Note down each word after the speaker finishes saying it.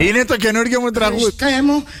Είναι το καινούργιο μου τραγούδι.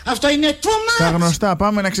 Αυτό είναι τούμα. Τα γνωστά,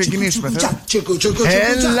 πάμε να ξεκινήσουμε.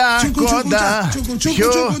 Έλα κοντά,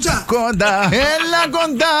 πιο κοντά. Έλα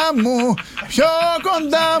κοντά μου, πιο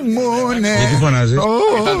κοντά μου. Ναι. Γιατί φωνάζει?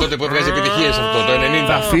 Ήταν τότε που έβγαζε επιτυχίες αυτό, το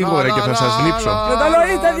 90. Θα φύγω ρε και θα σας λείψω.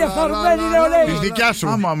 Καταλογείτε διαφθαρμένοι νεολαίοι. Της δικιάς σου.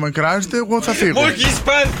 Άμα με κράζετε εγώ θα φύγω. Μου έχεις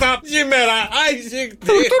πάρει τα σήμερα. Άισιχτη.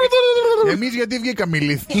 Εμείς γιατί βγήκαμε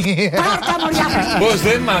ηλίθιοι. Πάρτα μωριά. Πως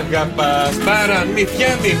δεν μ' αγαπάς,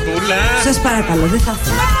 παραμύθια μη πουλάς. Σας παρακαλώ, δεν θα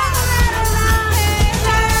θέλω.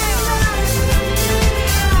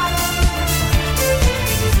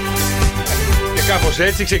 Και κάπως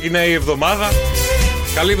έτσι ξεκινάει η εβδομάδα.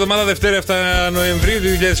 Καλή εβδομάδα, Δευτέρα 7 Νοεμβρίου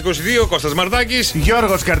 2022. Κώστας Μαρτάκης.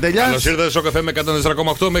 Γιώργος Καρτελιάς. Καλώς ήρθατε στο καφέ με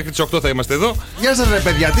 104,8. Μέχρι τις 8 θα είμαστε εδώ. Γεια σας ρε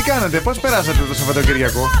παιδιά, τι κάνατε, πώς περάσατε το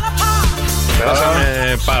Σαββατοκύριακο?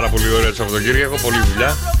 Περάσαμε πάρα πολύ ωραία το Σαββατοκύριακο, πολλή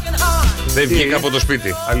δουλειά. Δεν βγήκα από το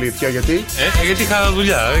σπίτι. Αλήθεια, γιατί? Γιατί είχα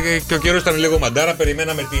δουλειά και ο καιρός ήταν λίγο μαντάρα.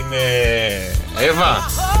 Περιμέναμε την Εύα.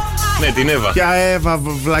 Ναι, την Εύα. Ποια Εύα,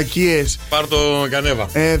 βλακίες. Πάρ' το κανέβα.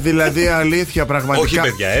 Δηλαδή αλήθεια πραγματικά. Όχι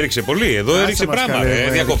παιδιά, έριξε πολύ. Εδώ έριξε πράγμα.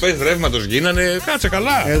 Διακοπές ρεύματος γίνανε. Κάτσε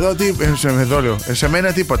καλά. Εδώ τι, εδώ λέω. Σε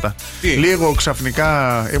μένα τίποτα. Τι? Λίγο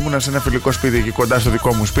ξαφνικά ήμουνα σε ένα φιλικό σπίτι εκεί κοντά στο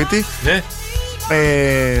δικό μου σπίτι. Ναι.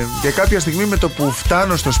 Και κάποια στιγμή με το που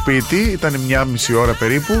φτάνω στο σπίτι, ήταν 1,5 ώρα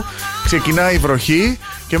περίπου, ξεκινάει η βροχή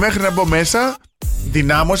και μέχρι να μπω μέσα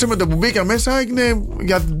δυνάμωσε. Με το που μπήκα μέσα έγινε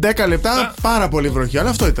για 10 λεπτά πάρα πολύ βροχή. Αλλά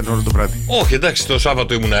αυτό ήταν όλο το βράδυ. Όχι, εντάξει, το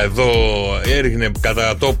Σάββατο ήμουνα εδώ, έριχνε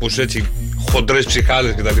κατά τόπους έτσι χοντρές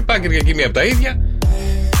ψυχάλες κτλ. Κυριακή μία από τα ίδια.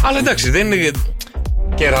 Αλλά εντάξει, δεν είναι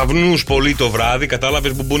κεραυνούς πολύ το βράδυ.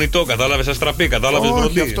 Κατάλαβες μπουμπουνιτό, κατάλαβες αστραπή, κατάλαβες Όχι,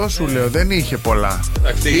 βροντί. αυτό σου λέω, δεν είχε πολλά.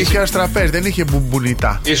 Εντάξει, Είχε αστραπές, δεν είχε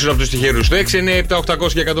μπουμπουνιτά. Ήσουν από τους τυχερούς. Το 6, 9, 7,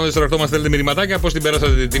 800 και 148 μας στέλνετε μηνυματάκια. Πώς την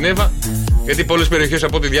περάσατε την Εύα? Γιατί πολλές περιοχές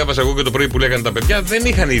από ό,τι διάβασα εγώ και το πρωί που λέγανε τα παιδιά δεν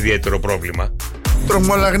είχαν ιδιαίτερο πρόβλημα.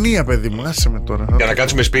 Τρομολαγνία, παιδί μου, άσε με τώρα. Για να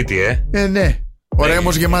κάτσουμε σπίτι, Ναι. Ο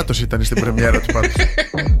Ρέμος γεμάτος ήταν στην πρεμιέρα του πάντως.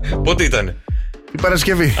 Πότε ήτανε? Η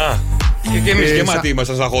Παρασκευή. Και εμείς γεμάτοι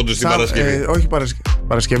ήμασταν στα χόντους την Παρασκευή. Όχι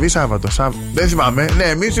Παρασκευή, Σάββατο. Δεν θυμάμαι. Ναι,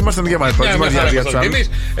 εμείς ήμασταν γεμάτοι.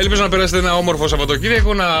 Ελπίζω να περάσετε ένα όμορφο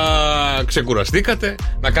Σαββατοκύριακο, να ξεκουραστήκατε,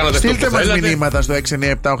 να κάνατε αυτό που θέλατε. Στείλτε μας μηνύματα στο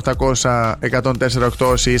 697-800-1048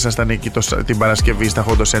 όσοι ήσασταν εκεί την Παρασκευή στα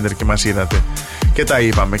Hondo Center και μας είδατε. Και τα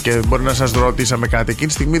είπαμε. Και μπορεί να σας ρωτήσαμε κάτι. Εκείνη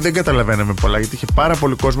τη στιγμή δεν καταλαβαίναμε πολλά, γιατί είχε πάρα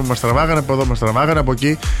πολύ κόσμο. Μας τραβάγανε από εδώ, μας τραβάγανε από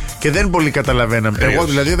εκεί και δεν πολύ καταλαβαίναμε. Εγώ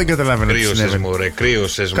δηλαδή δεν καταλαβαίνω.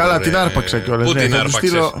 Κρύωσες μου. Καλά, την άρπαξα κιόλας. Πού την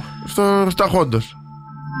άρπαξες? άρπαξες? Στα Χόντος.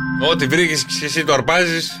 Ό,τι βρήκες και εσύ το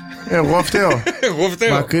αρπάζεις. Εγώ φταίω. Εγώ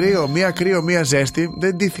φταίω. Μα κρύο, μία ζέστη.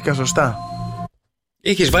 Δεν ντύθηκα σωστά.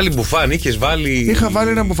 Είχες βάλει μπουφάν, Είχα βάλει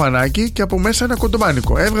ένα μπουφανάκι και από μέσα ένα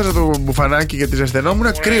κοντομάνικο. Έβγαζα το μπουφανάκι γιατί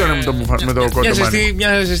ζεσθενόμουν, κρύωνε με το κοντομάνικο.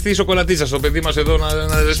 Μια ζεστή σοκολατίτσα στο παιδί μας εδώ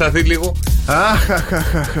να ζεσταθεί λίγο.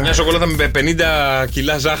 Μια σοκολάτα με 50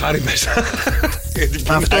 κιλά ζάχαρη μέσα.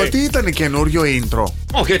 Αυτό τι ήταν, καινούριο intro?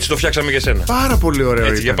 Όχι, έτσι το φτιάξαμε για σένα. Πάρα πολύ ωραίο.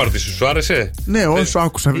 Έτσι, για πάρτι σου άρεσε? Ναι, όσο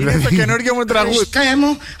άκουσα. Είναι το καινούργιο μου τραγούδι.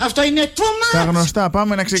 Αυτό είναι τούμα. Τα γνωστά,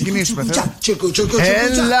 πάμε να ξεκινήσουμε.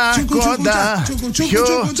 Έλα κοντά, πιο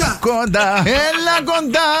κοντά. Έλα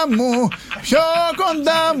κοντά μου, πιο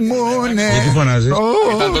κοντά μου. Ναι. Γιατί φωνάζει?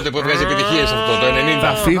 Ήταν τότε που έβγαζε επιτυχίες αυτό, το 90.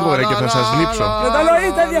 Θα φύγω ρε και θα σας λείψω.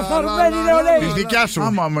 Καταλογείτε διαφθαρμένοι νεολαίοι. Της δικιάς σου.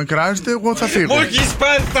 Άμα με κράζετε εγώ θα φύγω. Μου έχεις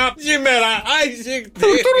πάρει τα σήμερα. Άισιχτη.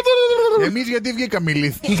 Εμείς γιατί βγήκαμε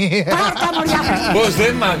ηλίθιοι. Πάρτα μωριά. Πως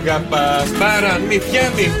δεν μ' αγαπάς, παραμύθια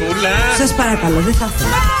μη πουλάς. Σας παρακαλώ, δεν θα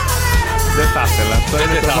θέλω. Δεν θα ήθελα. Αυτό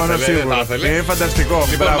είναι το μόνο σίγουρο. Είναι φανταστικό.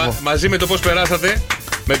 Μαζί με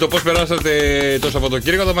το πώς περάσατε, το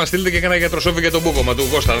Σαββατοκύριακο, θα μας στείλετε και ένα γιατροσόφι για το μπούκομα του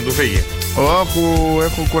Κώστα να του φύγει.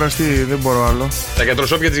 Έχω κουραστεί, δεν μπορώ άλλο. Τα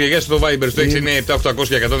γιατροσόφια της γιαγιάς στο Viber στο 697-800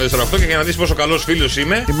 και 148 και για να δεις πόσο καλός φίλος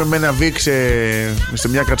είμαι. Είμαι με ένα βίξ σε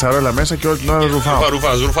μια κατσαρόλα μέσα και όλη την ώρα ρουφάω.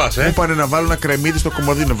 Ρουφάς, Μου είπανε να βάλω ένα κρεμμύδι στο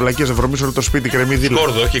κομμωδίνο. Βλακίες, να βρωμίσω όλο το σπίτι κρεμμύδι.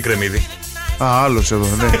 Σκόρδο, όχι κρεμμύδι. Άλλος εδώ,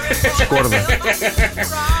 ναι. Σκόρδα.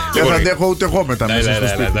 Δεν θα αντέχω ούτε εγώ μετά μέσα στο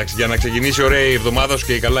σπίτι. Εντάξει, για να ξεκινήσει ωραία η εβδομάδα σου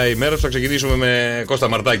και καλά η μέρα σου, θα ξεκινήσουμε με Κώστα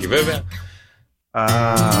Μαρτάκη βέβαια.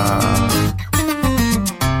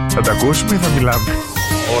 Θα τα ακούσουμε ή θα μιλάμε?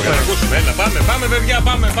 Όχι, θα τα ακούσουμε. Πάμε παιδιά,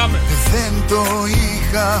 πάμε. Δεν το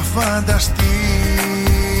είχα φανταστεί,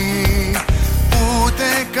 ούτε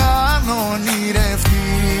καν ονειρευτεί,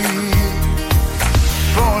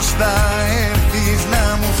 πως θα έρθεις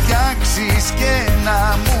να μου φτιάξεις και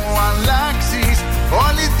να μου αλλάξεις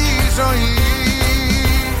όλη τη ζωή.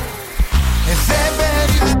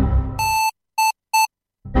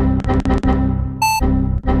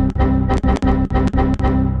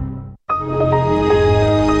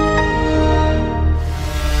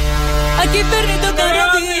 Εκεί παίρνει το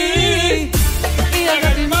καράβι η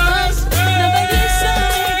αγάπη μας να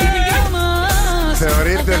βαγίσαμε την δυο μας.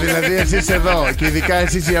 Θεωρείτε δηλαδή εσείς εδώ και ειδικά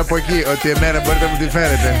εσείς οι από εκεί ότι εμένα μπορείτε να μου τη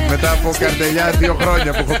φέρετε μετά από καρτελιά 2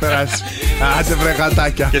 χρόνια που έχω περάσει. Άντε βρε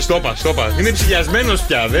γατάκια. Και στόπα. Είναι ψηλιασμένος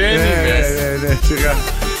πια, δεν είναι. Ναι, σιγά.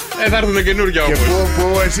 Θα έρθουν καινούργια Και όμως.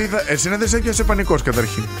 που εσύ να δεν σε έπιασε πανικός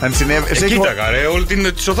καταρχήν. Αν συνέβη. Κοίταγα ρε,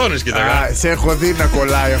 όλη τις οθόνες κοίταγα. Σε έχω δει να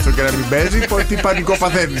κολλάει αυτό και να μην παίζει. Τι πανικό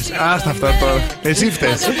παθαίνεις. Άστα αυτά τώρα. Εσύ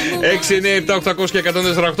φταίς. 6, 9, 7, 800 και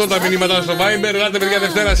 148 τα μηνύματα στο Viber. Ελάτε παιδιά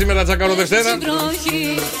Δευτέρα, σήμερα τσακάρω Δευτέρα.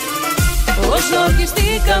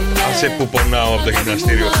 Άσε που πονάω από το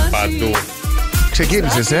γυμναστήριο παντού.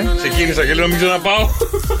 Ξεκίνησες, Ξεκίνησα και λέω μην ξαναπάω.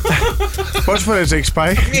 Πόσες φορές έχεις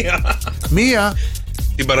πάει? Μία.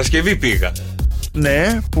 Την Παρασκευή πήγα.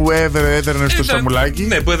 Ναι, που έδερνε στο Σταμουλάκι.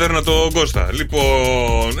 Ναι, που έδερνα τον Κώστα.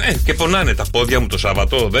 Λοιπόν, και πονάνε τα πόδια μου το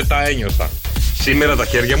Σάββατο, δεν τα ένιωθα. Σήμερα τα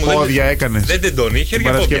χέρια μου πόδια έκανες. Δεν τεντώνει,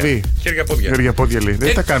 χέρια πόδια λέει.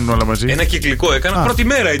 Δεν τα κάνουν όλα μαζί. Ένα κυκλικό έκανα. Πρώτη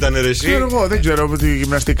μέρα ήταν ρε εσύ. Εγώ δεν ξέρω τι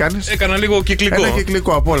γυμναστή κάνεις. Έκανα λίγο κυκλικό. Ένα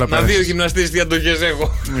κυκλικό από όλα πέρα. Να δει ο γυμναστής τι αντοχές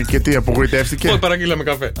έχω. Και τι, απογοητεύτηκε? Όχι, παραγγείλαμε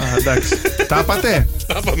καφέ. Εντάξει. Τα είπατε?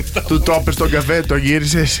 Του το έπες τον καφέ, το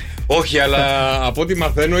γύρισες? Όχι, αλλά από ό,τι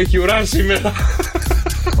μαθαίνω έχει ουρά σήμερα.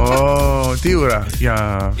 Τι ουρά?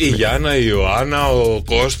 Η Γιάννα, η Ιωάννα, ο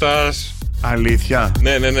Κώστας. Αλήθεια?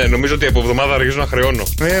 Ναι, νομίζω ότι από εβδομάδα αρχίζω να χρεώνω.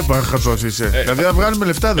 Χαζός είσαι. Δηλαδή θα βγάλουμε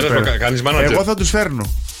λεφτά εδώ πέρα. Εγώ θα τους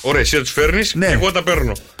φέρνω. Ωραία, εσύ θα τους φέρνεις, ναι. Εγώ τα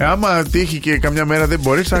παίρνω. Άμα τύχει και καμιά μέρα δεν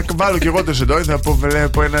μπορείς, θα βάλω κι εγώ το σεντόι. Θα πω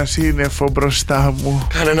βλέπω ένα σύννεφο μπροστά μου.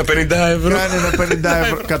 Κάνε ένα 50€. Κάνε ένα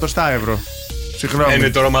 50€. 100 ευρώ. Συγγνώμη. Είναι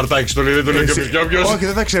τώρα Μαρτάκης, το λέει, δεν το λέει ποιος. Όχι,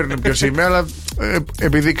 δεν θα ξέρουν ποιος είμαι, αλλά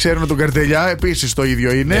επειδή ξέρουν τον καρτελιά, επίσης το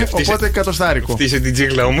ίδιο είναι. Οπότε 100. Φτύσε την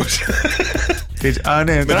τσίχλα όμως.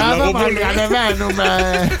 Ναι, τράβα πάλι, ανεβαίνουμε.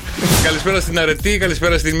 Καλησπέρα στην Αρετή,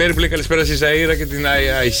 καλησπέρα στην Μέρπλε, καλησπέρα στη Ζαΐρα και την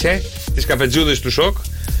Αϊσέ, τις καφετζούδες του Σοκ.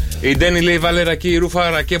 Η Ντένι λέει βάλε ρακί, η Ρούφα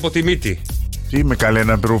ρακί από τη μύτη. Τι με καλέ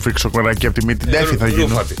να ρούφιξω ρακί από τη μύτη, ντέφι θα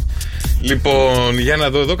γίνω. Λοιπόν, για να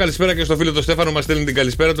δω εδώ, καλησπέρα και στο φίλο του Στέφανο, μας στέλνει την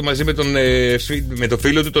καλησπέρα του μαζί με το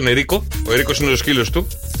φίλο του, τον Ερίκο. Ο Ερίκος είναι ο σκύλος του.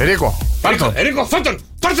 Ερίκο, πάρτον. Ερίκο,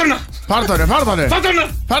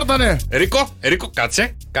 Φάρτονε. Ερίκο,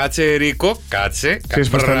 κάτσε, Ερίκο, κάτσε. Ξέρεις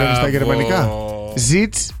πώς τα λένε στα γερμανικά?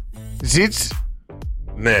 Ζιτς.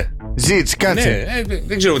 Ναι. Ζιτς, κάτσε. Ναι,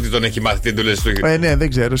 δεν ξέρω τι τον έχει μάθει, τι το λες στο γύρο. Ναι, δεν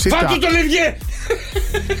ξέρω. Φάτου το λευγέ!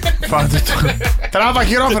 Φάτου το. Τράβα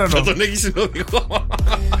χειρόφρενο. Τον έχει συνοδηγό.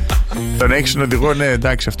 Τον έχει συνοδηγό, ναι,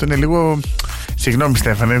 εντάξει, αυτό είναι λίγο. Συγγνώμη,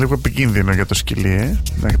 Στέφανε, είναι λίγο επικίνδυνο για το σκυλί,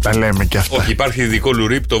 να τα λέμε και αυτά. Όχι, υπάρχει ειδικό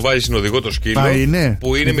λουρί που το βάζει συνοδηγό το σκύλο. Είναι.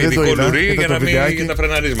 Που είναι με ειδικό λουρί για να μην γίνει τα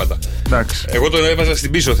φρεναρίσματα. Εντάξει. Εγώ τον έβαζα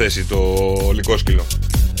στην πίσω θέση το λικό σκύλο.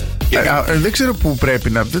 Δεν ξέρω πού πρέπει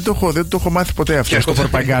να. Δεν το έχω μάθει ποτέ αυτό. Στο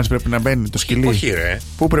φορπαγκάζ πρέπει να μπαίνει το σκυλί. Όχι, ρε.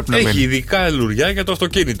 Πού πρέπει να μπαίνει? Έχει ειδικά λουριά για το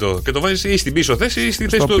αυτοκίνητο. Και το βάζει ή στην πίσω θέση ή στη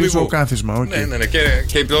θέση του οδηγού. Στο κάθισμα, όχι. Ναι.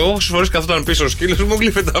 Και όσες φορές καθόταν πίσω ο σκύλος μου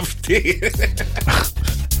γλύφεται αυτή.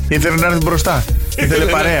 Ήθελε να έρθει μπροστά. Ήθελε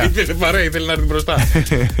παρέα. Ήθελε να έρθει μπροστά.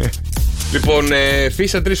 Λοιπόν,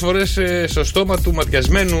 φύσα 3 φορές στο στόμα του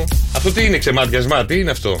ματιασμένου. Αυτό τι είναι, ξεμάτιασμα, τι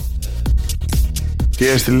είναι αυτό? Τι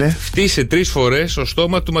έστειλε? Φτύσε 3 φορές στο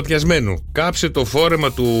στόμα του ματιασμένου. Κάψε το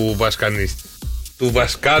φόρεμα του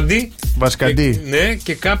Βασκάντη. Ναι,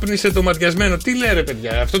 και κάπνισε το ματιασμένο. Τι λέει ρε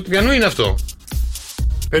παιδιά, αυτό του πιανού είναι αυτό?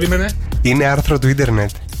 Περίμενε. Είναι άρθρο του ίντερνετ.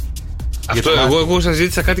 Αυτό, εγώ σας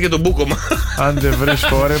ζήτησα κάτι για τον μπούκομα. Αν δεν βρεις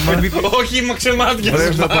φόρεμα. Όχι, μου ξεμάτιασμα.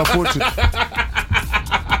 Βρες το παπούτσι.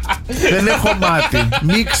 Δεν έχω μάτι.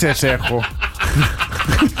 Μίξες έχω.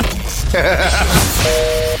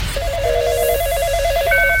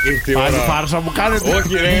 Πάλι φάρσα μου κάνετε.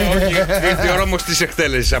 Όχι ρε, όχι. Ήρθε η ώρα όμως της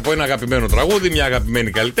εκτέλεσης από ένα αγαπημένο τραγούδι, μια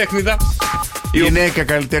αγαπημένη καλλιτέχνηδα. Γυναίκα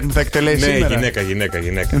καλλιτέχνη θα εκτελέσει σήμερα. Ναι,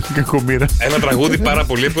 γυναίκα. Κακομοίρα. Ένα τραγούδι πάρα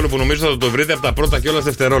πολύ εύκολο που νομίζω θα το βρείτε από τα πρώτα κιόλας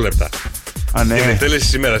δευτερόλεπτα. Ναι. Την εκτέλεση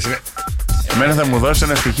σήμερα. Εμένα θα μου δώσει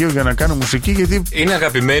ένα στοιχείο για να κάνω μουσική, γιατί είναι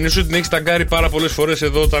αγαπημένη σου, την έχεις ταγκάρει πάρα πολλές φορές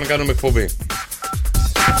εδώ όταν κάνουμε εκπομπή.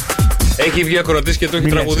 Έχει βγει ακροατής και το έχει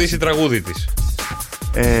τραγουδήσει τραγούδι της.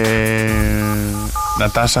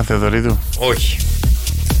 Νατάσα Θεοδωρίδου. Όχι.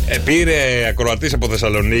 Πήρε ακροατής από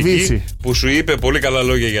Θεσσαλονίκη Βύση, που σου είπε πολύ καλά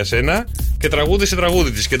λόγια για σένα και τραγούδισε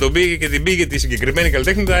τραγούδι της και τον πήγε και την πήγε τη συγκεκριμένη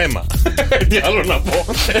καλλιτέχνη τα αίμα. Τι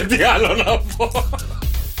άλλο να πω.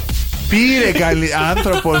 Πήρε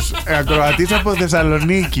άνθρωπος ακροατής από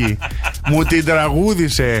Θεσσαλονίκη, μου την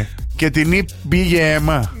τραγούδισε και την πήγε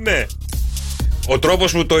αίμα. Ναι. Ο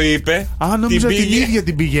τρόπος που το είπε. Νόμιζα την ίδια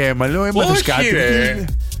την πήγε αίμα. Λέω έμαθες κάτι.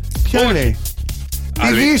 Ποια λέει?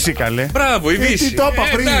 Η Δύση καλέ. Μπράβο, η Δύση. Τι το είπα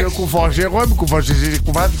πριν, κουφώσει. Εγώ είμαι κουφώσει, εσύ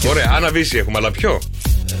κουβάθηκε. Ωραία, Άννα Δύση έχουμε, αλλά ποιο?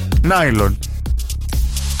 Νάιλον.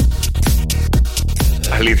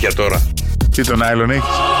 Αλήθεια τώρα. Τι το νάιλον έχεις?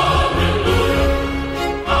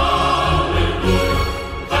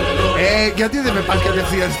 Γιατί δεν με πας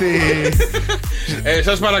κατευθείαν στη...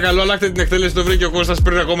 Σας παρακαλώ, αλλάξτε την εκτέλεση, το βρήκε ο Κώστας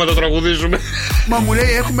πριν ακόμα το τραγουδίζουμε. Μα μου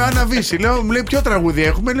λέει έχουμε αναβήσει. Μου λέει ποιο τραγούδι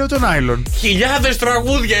έχουμε, λέω το νάιλον. Χιλιάδες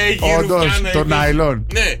τραγούδια έχει. Όντως, το νάιλον.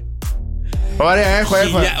 Ναι. Ωραία, έχω.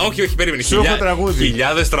 Όχι, περίμενε. Σου έχω τραγούδι.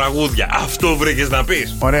 Χιλιάδες τραγούδια. Αυτό βρήκες να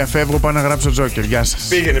πεις. Ωραία, φεύγω, πάω να γράψω Τζόκερ. Γεια σας.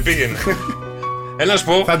 Πήγαινε. Έλα σου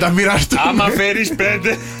πω. Θα τα μοιραστούμε. Άμα φέρεις 5.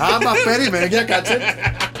 Άμα περίμενε, για κάτσε.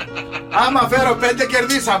 Άμα φέρω 5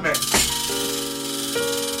 κερδίσαμε.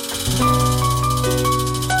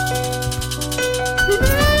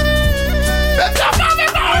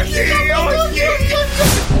 Όχι.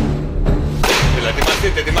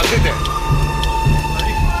 Ετοιμαστείτε.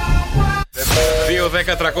 2,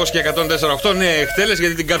 10, 300 και 104,8. Ναι, εκτέλεση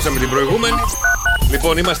γιατί την κάψαμε την προηγούμενη.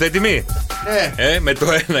 Λοιπόν, είμαστε έτοιμοι. Ναι. Με το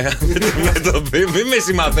 1, με το 2. Μην με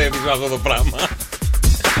συμμαθεύεις με αυτό το πράγμα.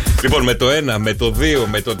 Λοιπόν, με το 1, με το 2,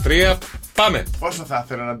 με το 3. Πάμε. Πόσο θα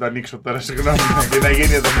ήθελα να το ανοίξω τώρα, συγγνώμη, και να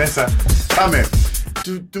γίνει εδώ μέσα. Πάμε.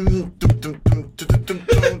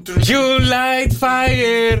 You light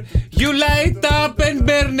fire, you light up and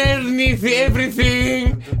burn underneath everything.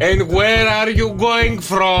 And where are you going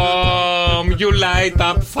from? You light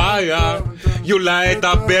up fire, you light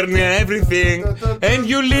up burn everything. And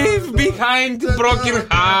you leave behind broken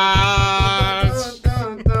hearts.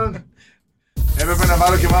 Έπρεπε να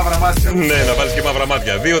βάλω και μαύρα μάτια. Ναι, να βάλεις και μαύρα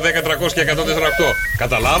μάτια. 2, 10, 300 και 104,8.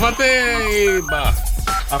 Καταλάβατε ή μπα?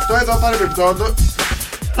 Αυτό εδώ παρεμπιπτόντω.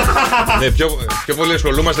 Ναι, πιο πολύ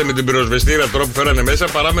ασχολούμαστε με την πυροσβεστήρα τώρα που φέρανε μέσα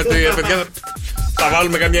παρά με τη παιδιά. Θα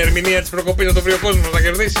βάλουμε καμιά ερμηνεία της προκοπής να το βρει ο κόσμος να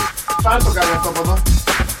κερδίσει. Πάρ' το καλό αυτό από εδώ.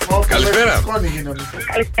 Καλησπέρα.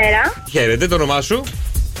 Καλησπέρα. Χαίρετε, το όνομά σου?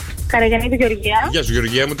 Καραγιανίδου Γεωργία. Γεια σου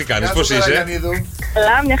Γεωργία μου, τι κάνεις, πώς είσαι?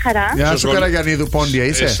 Καλά, μια χαρά. Γεια σου Καραγιανίδου, πόντια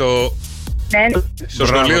είσαι? Ναι.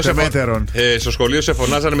 Στο σχολείο σε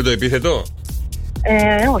φωνάζανε με το επίθετο?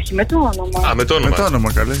 Όχι, με το όνομα. Α, με το όνομα. Με το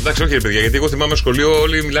όνομα, καλέ. Εντάξει, όχι, ρε παιδιά, γιατί εγώ θυμάμαι σχολείο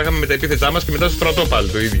όλοι μιλάγαμε με τα επίθετά μας και μετά στο στρατό πάλι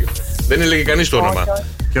το ίδιο. Δεν έλεγε κανείς το όνομα.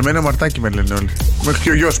 Και εμένα Μαρτάκι με λένε όλοι. Μέχρι και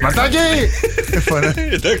ο γιος. Μαρτάκι!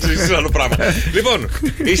 Εντάξει, είσαι άλλο πράγμα. Λοιπόν,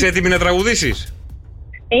 είσαι έτοιμη να τραγουδήσεις?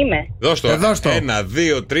 Είμαι. Δώσ' το. 1,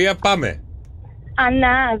 2, 3, πάμε.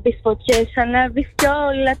 Ανάβεις φωτιές, ανάβεις κι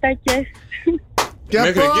όλα τα κες. Και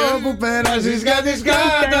από που πέρασες κάνεις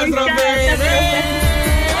καταστροφές.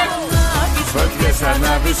 Φωτιές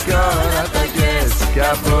ανάβεις κι όλα τα κες. Και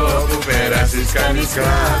από που πέρασες κάνεις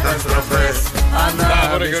καταστροφές.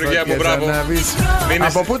 Μπράβο ρε Γεωργία μου, μπράβο.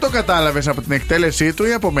 Από πού το κατάλαβες, από την εκτέλεσή του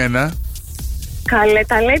ή από μένα? Καλέ,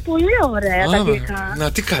 τα λέει πολύ ωραία τα αγγλικά.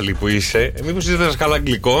 Να, τι καλή που είσαι. Μήπως είσαι δασκάλα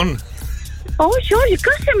αγγλικών? Όχι,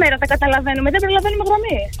 κάθε μέρα τα καταλαβαίνουμε. Δεν προλαβαίνουμε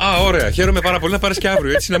γραμμή. Α, ωραία. Χαίρομαι πάρα πολύ να πάρεις και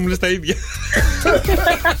αύριο έτσι να μου λες τα ίδια.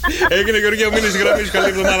 Έγινε Γεωργία, μείνεις στη γραμμή σου. Καλή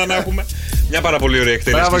εβδομάδα να έχουμε. Μια πάρα πολύ ωραία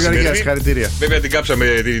εκτέλεση. Μπράβο Γεωργία, συγχαρητήρια. Βέβαια την κάψαμε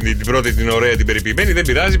την πρώτη, την ωραία, την περιποιημένη. Δεν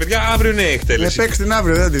πειράζει, παιδιά. Αύριο είναι εκτέλεση. Παίξ την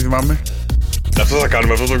αύριο, δεν τη θυμάμαι. Αυτό θα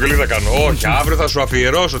κάνουμε, αυτό το κλειδί θα κάνω. Όχι, αύριο θα σου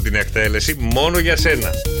αφιερώσω την εκτέλεση μόνο για σένα.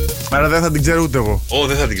 Άρα δεν θα την ξέρω ούτε εγώ.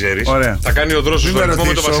 Δεν θα την ξέρεις. Ωραία. Θα κάνει ο δρόσος στο ρυθμό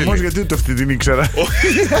με το Βασίλη. Όμως, γιατί ούτε αυτή την ήξερα.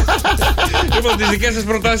 Λοιπόν, τις δικές σας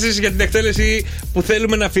προτάσεις για την εκτέλεση που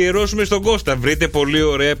θέλουμε να αφιερώσουμε στον Κώστα. Βρείτε πολύ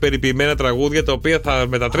ωραία περιποιημένα τραγούδια τα οποία θα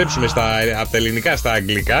μετατρέψουμε από τα ελληνικά στα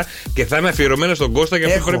αγγλικά και θα είναι αφιερωμένα στον Κώστα. Γι'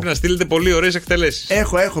 αυτό πρέπει να στείλετε πολύ ωραίες εκτελέσεις.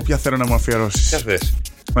 Έχω ποια θέλω να μου αφιερώσεις. Ποια θες?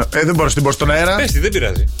 Δεν μπορώ να την πω στον αέρα. Πες τη, δεν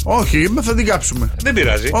πειράζει. Όχι, θα την κάψουμε. Δεν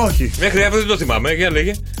πειράζει. Όχι. Μέχρι αύριο δεν το θυμάμαι. Για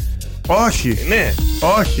λέγε. Όχι. Ναι.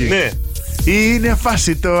 Όχι. Ναι. Είναι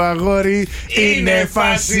φάση το αγόρι. Είναι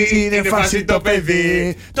φάση το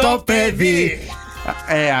παιδί. Το παιδί.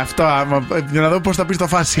 Αυτό άμα. Για να δω πώς θα πεις το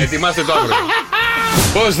φάση. Ετοιμάστε το αύριο.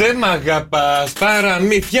 Πως δεν μ' αγαπάς,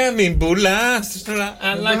 παραμύθια μην πουλάς.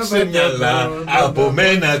 Αλλάξε μυαλά, από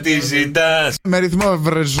μένα τι ζητάς. Με ρυθμό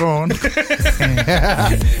βρεζών.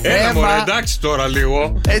 Έλα μωρέ, εντάξει τώρα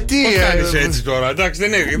λίγο. Τι πώς κάνεις έτσι τώρα, εντάξει,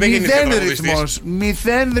 δεν γίνεις ρυθμός.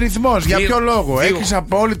 Μηδέν ρυθμός. Για ποιο λόγο? Έχεις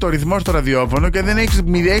απόλυτο ρυθμό στο ραδιόφωνο και δεν έχεις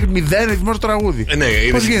μηδέν ρυθμό στο τραγούδι. Ναι,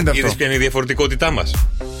 πώς γίνεται αυτό? Είδες ποια είναι η διαφορετικότητά μας?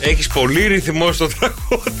 Έχεις πολύ ρυθμό στο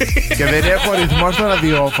τραγούδι. Και δεν έχω ρυθμό στο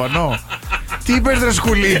ραδιόφωνο. Τι είπες ρε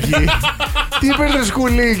σκουλίκι? Τι είπες ρε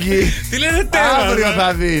σκουλίκι? Τι λένε τέλος? Αύριο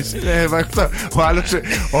θα δεις. Ο άλλος,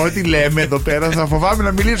 ό,τι λέμε εδώ πέρα, θα φοβάμαι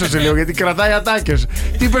να μιλήσω σε λίγο γιατί κρατάει ατάκες.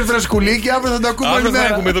 Τι είπες ρε σκουλίκι? Αύριο θα το ακούμε όλη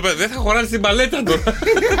μέρα. Δεν θα χωράσει την παλέτα τώρα.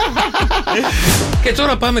 Και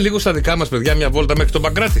τώρα πάμε λίγο στα δικά μας παιδιά, μια βόλτα μέχρι τον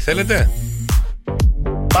Παγκράτη. Θέλετε?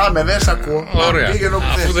 Πάμε, δεν σ' ακούω. Ωραία.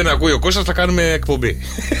 Αφού δεν ακούει ο Κώστας θα κάνουμε εκπομπή.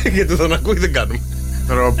 Γιατί τον ακούει δεν κάνουμε.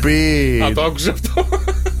 Τροπή. Α, το άκουσε αυτό.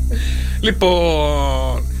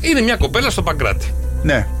 Λοιπόν, είναι μια κοπέλα στο Παγκράτη.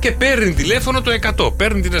 Ναι. Και παίρνει τηλέφωνο το 100.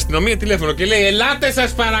 Παίρνει την αστυνομία τηλέφωνο και λέει: ελάτε,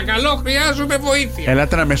 σας παρακαλώ, χρειάζομαι βοήθεια.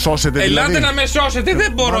 Ελάτε να με σώσετε, δηλαδή. Ελάτε να με σώσετε,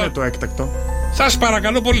 δεν μπορώ. Μόνο το έκτακτο. Σας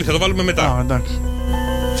παρακαλώ πολύ, θα το βάλουμε μετά. Α, εντάξει.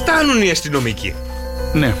 Φτάνουν οι αστυνομικοί.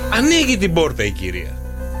 Ναι. Ανοίγει την πόρτα η κυρία.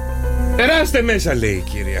 Περάστε μέσα, λέει η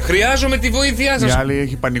κυρία. Χρειάζομαι τη βοήθειά σας. Η άλλη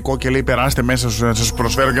έχει πανικό και λέει: περάστε μέσα, να σας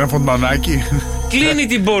προσφέρω και ένα φοντανάκι. Κλείνει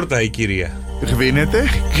την πόρτα η κυρία. Χβήνεται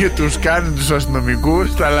και τους κάνει τους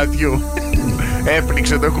αστυνομικούς τα λατιού.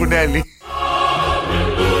 Έπνιξε το κουνέλι.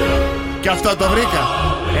 Και αυτό το βρήκα.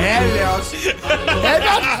 Έλεος.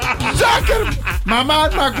 Ένα τζόκερ. Μαμά,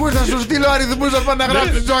 αν μ' ακούς θα σου στείλω αριθμούς να πάω να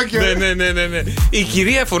γράψεις τζόκερ. Ναι. Η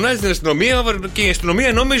κυρία φωνάζει στην αστυνομία και η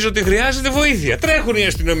αστυνομία νόμιζε ότι χρειάζεται βοήθεια. Τρέχουν οι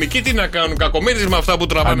αστυνομικοί, τι να κάνουν, κακομοίρες με αυτά που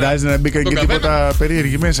τραβάνε. Φαντάζει να μπήκαν και τίποτα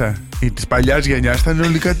περίεργοι μέσα. Οι της παλιάς γενιάς ήταν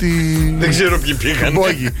όλοι κάτι. Δεν ξέρω ποιοι πήγαν.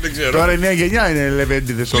 Τώρα η νέα γενιά είναι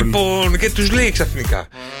λεβέντιδες όλοι. Λοιπόν, και τους λέει ξαφνικά: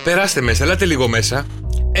 περάστε μέσα, ελάτε λίγο μέσα.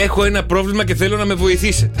 Έχω ένα πρόβλημα και θέλω να με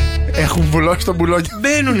βοηθήσετε. Έχουν βουλώσει το μπουλόνι.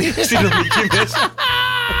 Μπαίνουν οι αστυνομικοί μέσα.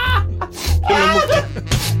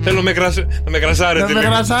 Θέλω να με κρασάρετε. Να με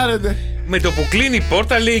κρασάρετε. Με το που κλείνει η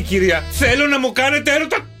πόρτα λέει η κυρία: θέλω να μου κάνετε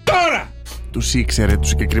έρωτα τώρα. Τους ήξερε, τους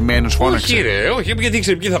συγκεκριμένους φώναξε. Όχι ρε, όχι, γιατί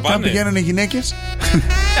ήξερε ποιοι θα πάνε. Θα πηγαίνανε γυναίκες.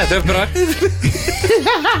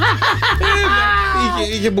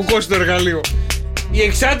 Είχε μπουκώσει το εργαλείο. Η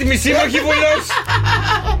εξάτιμη σύμμαχη βουλώσει.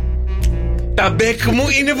 Τα μπέκ μου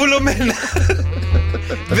είναι βουλωμένα.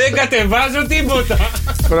 Δεν κατεβάζω τίποτα.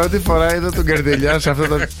 Πρώτη φορά είδα τον Καρτελιά σε αυτά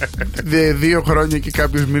τα 2 χρόνια και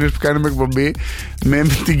κάποιους μήνες που κάνουμε εκπομπή, με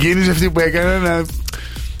την κίνηση αυτή που έκανε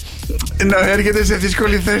να έρχεται σε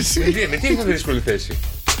δύσκολη θέση. Με τι έρχεται σε δύσκολη θέση?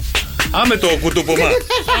 Με το κουτουπομά.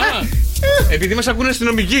 Επειδή μας ακούνε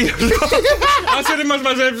αστυνομικοί. Άσε να μας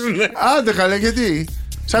μαζέψουνε. Άντε καλέ, γιατί?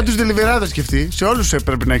 Σαν τους δελιβεράδες σκεφτεί, σε όλους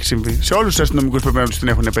πρέπει να έχει συμβεί. Σε όλους τους αστυνομικούς πρέπει να τους την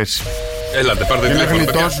έχουν πέσει. Έλατε, πάρτε για τηλέφωνο.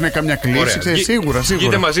 Να γλιτώσουν καμιά κλίση, σίγουρα.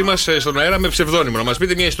 Βγείτε μαζί μας στον αέρα με ψευδόνυμο. Να μας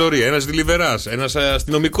πείτε μια ιστορία. Ένας δελιβεράς, ένας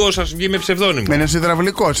αστυνομικός σας βγει με ψευδόνυμο. Ένας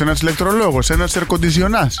υδραυλικός, ένας ηλεκτρολόγος, ένας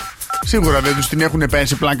ερκοντιζιονάς. Σίγουρα δεν τους την έχουν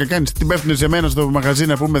πέσει πλάκα. Κάνεις την πέφτουν σε μένα στο μαγαζί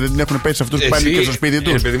να πούμε, δεν την έχουν πέσει αυτούς που πάνε και στο σπίτι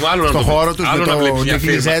τους. Στο χώρο τους, με το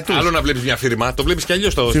νεκλιζέ τους. Άλλο να βλέπεις μια φίρμα, το βλέπεις κι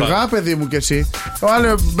αλλιώς το. Σιγά, παιδί μου κι εσύ. Ο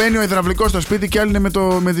άλλο μπαίνει ο υδραυλικός στο σπίτι και άλλοι είναι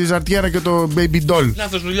με τη ζαρτιέρα και το baby doll.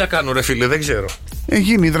 Λάθος δουλειά κάνω, ρε φίλε, δεν ξέρω.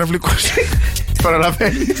 Γίνει υδραυλικός.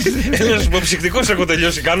 Παραλαβαίνει. Έλα να σου πω, ψυκτικός έχω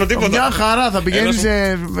τελειώσει, κάνω τίποτα. Μια χαρά, θα πηγαίνει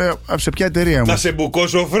σε ποια εταιρεία μου? Να σε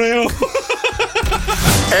μπουκώσω φρέο.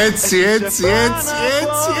 Έτσι.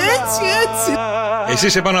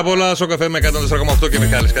 Εσείς επάνω απ' όλα στο καφέ με 104,8 και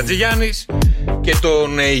Μιχάλης Κατζηγιάννης. Και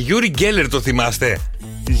τον Γιούρι Γκέλλερ το θυμάστε?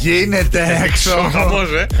 Γίνεται έξω. Χαμός,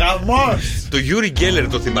 Χαμός. Το Γιούρι Γκέλλερ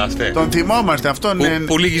το θυμάστε? Τον θυμόμαστε αυτόν.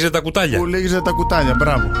 Που λύγιζε τα κουτάλια. Που λύγιζε τα κουτάλια,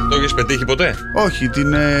 μπράβο. Το έχεις πετύχει ποτέ? Όχι,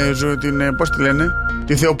 πώς τη λένε?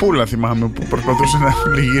 Τη Θεοπούλα θυμάμαι που προσπαθούσε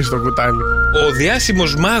να λυγίσει το κουτάλι. Ο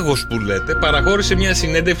διάσημος μάγος που λέτε παραχώρησε μια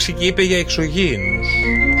συνέντευξη και είπε για εξωγήινους.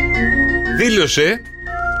 Δήλωσε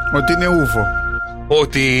ότι είναι ούφο.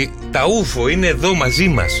 Ότι τα ούφο είναι εδώ μαζί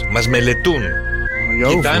μας. Μας μελετούν.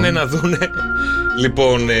 Κοιτάνε να δούνε.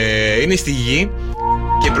 Λοιπόν, είναι στη γη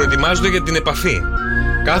και προετοιμάζονται για την επαφή.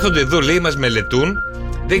 Κάθονται εδώ, λέει, μας μελετούν.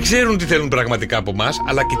 Δεν ξέρουν τι θέλουν πραγματικά από μας,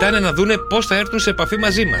 αλλά κοιτάνε να δούνε πώς θα έρθουν σε επαφή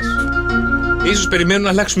μαζί μας. Ίσως περιμένουν να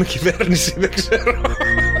αλλάξουμε κυβέρνηση, δεν ξέρω.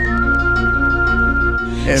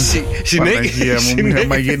 Παναγία μου,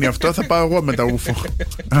 άμα γίνει αυτό θα πάω εγώ με τα ούφο.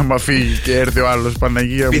 Άμα φύγει και έρθει ο άλλος,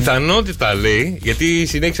 Παναγία μου. Πιθανότητα, λέει, γιατί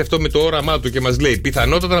συνέχισε αυτό με το όραμά του και μας λέει,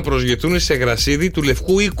 πιθανότατα να προσγειωθούν σε γρασίδι του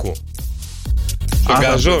Λευκού Οίκου.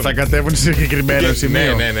 Θα κατέβουν σε συγκεκριμένο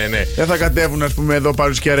σημείο. Ναι. Δεν θα κατέβουν, ας πούμε, εδώ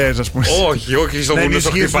παρουσκιαρές, ας πούμε. Όχι, στο βουνό στο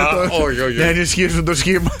χτυπά. Όχι. Να ενισχύσουν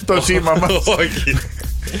το σήμα μας. Όχι.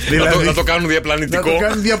 Δηλαδή, να το κάνουν διαπλανητικό. Να το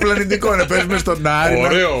κάνουν διαπλανητικό, να παίζουμε στον Άρη.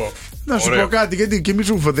 Ωραίο. Να σου πω κάτι, γιατί και εμείς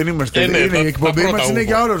ούφο δεν είμαστε. Είναι η εκπομπή μας, είναι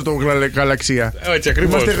για όλο το γαλαξία. Έτσι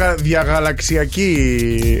ακριβώς. Είμαστε διαγαλαξιακή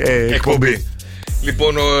εκπομπή.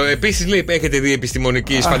 Λοιπόν, επίσης λέει, έχετε δει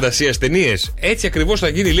επιστημονικής φαντασίας ταινίες? Έτσι ακριβώς θα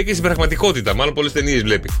γίνει, λέει, και στην πραγματικότητα. Μάλλον πολλές ταινίες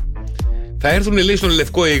βλέπει. Θα έρθουν, λέει, στον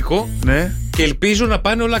Λευκό Οίκο, ναι, και ελπίζω να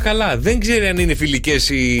πάνε όλα καλά. Δεν ξέρει αν είναι φιλικές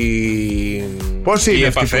οι. Πώς είναι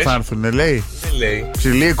αυτοί που θα έρθουν, λέει? Δεν λέει.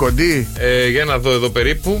 Ψηλή, κοντή. Για να δω εδώ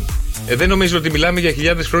περίπου. Δεν νομίζω ότι μιλάμε για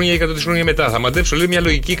χιλιάδες χρόνια ή εκατοντάδες χρόνια μετά. Θα μαντέψω, λέει, μια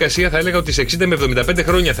λογική εικασία. Θα έλεγα ότι σε 60 με 75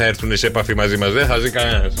 χρόνια θα έρθουν σε επαφή μαζί μας. Δεν θα ζει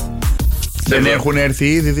κανένας. Δεν έχουν έρθει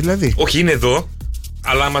ήδη, δηλαδή? Όχι, είναι εδώ.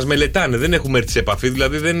 Αλλά μας μελετάνε, δεν έχουμε έρθει σε επαφή,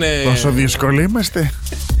 δηλαδή δεν. Πόσο δύσκολοι είμαστε.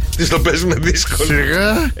 Τι το παίζουμε δύσκολο.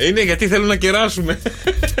 Σιγά. Είναι γιατί θέλουν να κεράσουμε.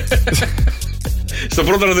 Στο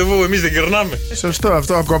πρώτο ραντεβού εμείς δεν κερνάμε. Σωστό,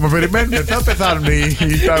 αυτό ακόμα περιμένουμε. Θα πεθάνουν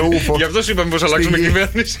τα ούφο. Γι' αυτό σου είπαμε πως αλλάξουμε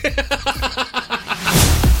κυβέρνηση.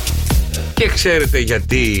 Και ξέρετε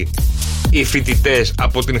γιατί οι φοιτητές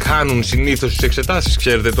αποτυγχάνουν συνήθως στις εξετάσεις?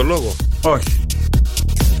 Ξέρετε το λόγο? Όχι.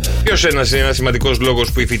 Ποιος είναι ένας σημαντικός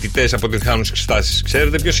λόγος που οι φοιτητές αποτυγχάνουν στις εξετάσεις?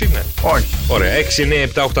 Ξέρετε ποιος είναι? Όχι. Ωραία, 6, 9,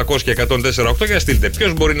 7, 800 και 104,8 και στείλτε.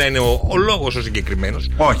 Ποιος μπορεί να είναι ο λόγος ο συγκεκριμένος?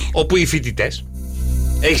 Όχι. Όπου οι φοιτητές.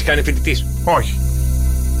 Έχεις κάνει φοιτητής? Όχι.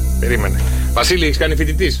 Περίμενε. Βασίλη, έχεις κάνει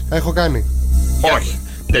φοιτητής? Έχω κάνει. Όχι.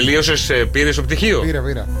 Τελείωσες, πήρες το πτυχίο?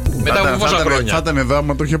 Πήρα. Μετά από πόσα χρόνια? Θα ήταν εδώ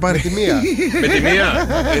άμα το είχε πάρει. Τη μία. Με τη μία.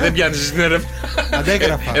 Δεν πιάνεις στην έρευνα.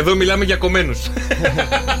 Αντέγραφα. Εδώ μιλάμε για κομμένους.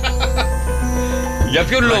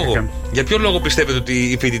 Για ποιο λόγο πιστεύετε ότι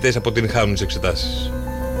οι φοιτητές αποτυγχάνουν τις εξετάσεις?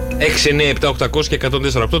 6, 9, 7, 800 και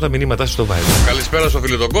 104,8 τα μηνύματά σας στο Viber. Καλησπέρα στο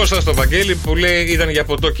φίλο τον Κώστα, στο Βαγγέλη που λέει ήταν για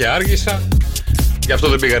ποτό και άργησα. Γι' αυτό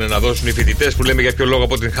δεν πήγανε να δώσουν οι φοιτητές που λέμε για ποιο λόγο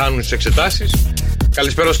αποτυγχάνουν τις εξετάσεις.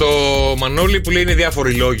 Καλησπέρα στο Μανώλη που λέει είναι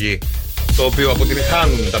διάφοροι λόγοι το οποίο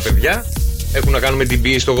αποτυγχάνουν τα παιδιά. Έχουν να κάνουν με την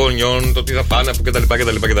πίεση των γονιών, το τι θα πάνε κτλ.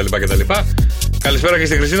 Καλησπέρα και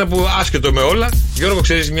στην Χριστίνα που άσχετο με όλα. Γιώργο,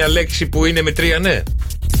 ξέρεις μια λέξη που είναι με 3 ναι?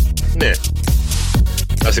 Ναι.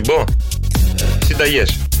 Να την πω.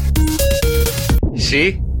 Συνταγές.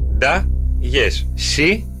 Συνταγές.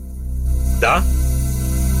 Συνταγές.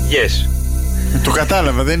 Το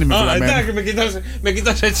κατάλαβα, δεν είμαι πλαμμένο. Εντάξει, με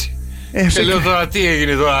κοιτάς έτσι. Και λέω τώρα τι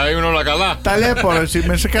έγινε τώρα, είναι όλα καλά? Ταλέπορος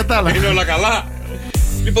είμαι, σε κατάλαβα. Είναι όλα καλά.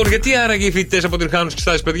 Λοιπόν, γιατί άραγε οι φοιτητές αποτυγχάνουν στις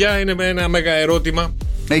εξετάσεις, παιδιά? Είναι ένα μέγα ερώτημα.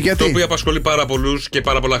 Το οποίο απασχολεί πάρα πολλούς και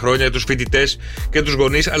πάρα πολλά χρόνια, τους φοιτητές και τους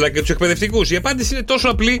γονείς αλλά και τους εκπαιδευτικούς. Η απάντηση είναι τόσο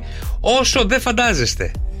απλή όσο δεν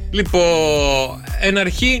φαντάζεστε. Λοιπόν, εν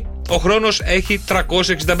αρχή ο χρόνος έχει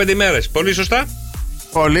 365 ημέρες. Πολύ σωστά?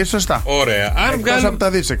 Πολύ σωστά. Ωραία. Από τα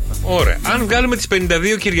δίσεκτα. Ωραία. Αν βγάλουμε τις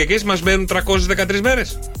 52 Κυριακές, μας μένουν 313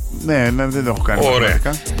 μέρες. Ναι, δεν το έχω κάνει. Ωραία.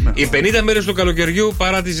 Ναι. Οι 50 μέρες του καλοκαιριού,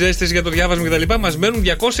 παρά τις ζέστες για το διάβασμα κτλ., μας μένουν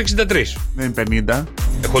 263. Δεν είναι 50.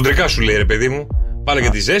 Χοντρικά σου λέει, ρε παιδί μου. Βάλε και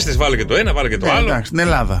τις ζέστες, βάλε και το ένα, βάλε και το άλλο. Εντάξει, στην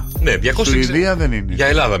Ελλάδα. Ναι, 260. Σουηδία δεν είναι. Για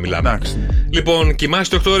Ελλάδα μιλάμε. Εντάξει. Λοιπόν,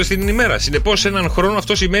 κοιμάστε 8 ώρες την ημέρα. Συνεπώς, σε έναν χρόνο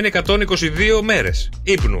αυτό σημαίνει 122 μέρες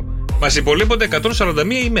ύπνου. Μας υπολείπονται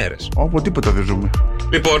 141 ημέρες. Όπου τίποτα δεν ζούμε.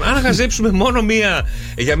 Λοιπόν, αν χαζέψουμε μόνο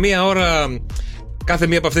για μία ώρα κάθε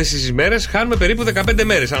μία από αυτές τις ημέρες, χάνουμε περίπου 15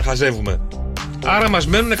 μέρες αν χαζεύουμε. Άρα μας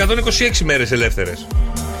μένουν 126 μέρες ελεύθερες.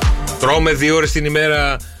 Τρώμε 2 ώρες την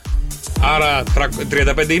ημέρα, άρα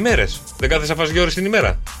 35 ημέρες. Δεν κάθεσαι να φας 2 ώρες την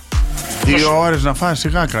ημέρα. 2 ώρες να φας,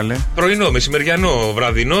 σιγά καλέ. Πρωινό, μεσημεριανό,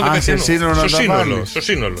 βραδινό, δεκατινό. Στο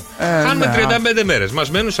σύνολο. Χάνουμε 35 μέρες. Μας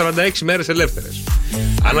μένουν 46 μέρες ελεύθερες.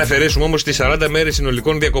 Αν αφαιρέσουμε όμως τις 40 μέρες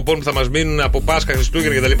συνολικών διακοπών που θα μας μείνουν από Πάσχα,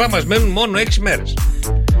 Χριστούγεννα κτλ., μας μένουν μόνο 6 μέρες.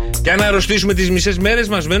 Και αν αρρωστήσουμε τις μισές μέρες,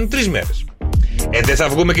 μας μένουν 3 μέρες. Δεν θα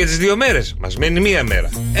βγούμε και τις 2 μέρες. Μας μένει 1 μέρα.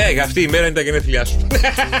 Αυτή η μέρα είναι τα γενέθλιά σου.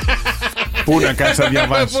 Πού να κάτσεις να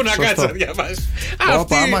διαβάσεις. Πού να κάτσεις να διαβάσεις.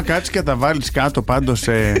 Άμα κάτσεις και τα βάλεις κάτω πάντως.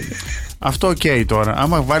 Αυτό οκ τώρα.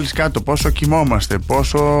 Άμα βάλεις κάτω πόσο κοιμόμαστε,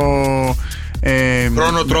 πόσο.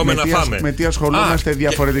 Χρόνο τρώμε να φάμε. Με τι ασχολούμαστε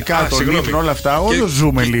διαφορετικά, το ύπνο, όλα αυτά. Όλο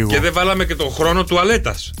ζούμε λίγο. Και δεν βάλαμε και τον χρόνο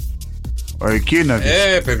τουαλέτας. Εκεί να δεις.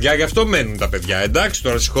 Παιδιά, γι' αυτό μένουν τα παιδιά. Εντάξει,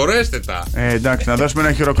 τώρα συγχωρέστε τα. Εντάξει, να δώσουμε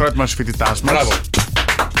ένα χειροκρότημα στους φοιτητάς μας. Μπράβο.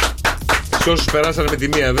 Σε όσους περάσανε με τη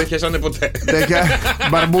μία, δεν χέσανε ποτέ. Τέτοια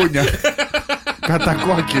μπαρμπούνια.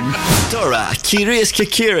 Κατακόκκινη. Τώρα, κυρίες και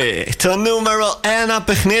κύριοι, το νούμερο 1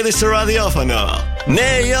 παιχνίδι στο ραδιόφωνο.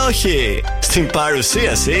 Ναι ή όχι, στην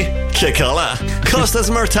παρουσίαση και καλά, Κώστας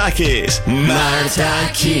Μαρτάκης.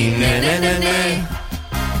 Μαρτάκη, ναι, ναι, ναι, ναι.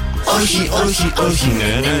 Όχι, όχι, όχι,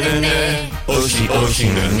 ναι, ναι, ναι, ναι. Όχι, όχι,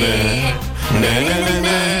 ναι, ναι. Ναι, ναι, ναι,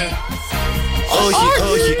 ναι. Όχι,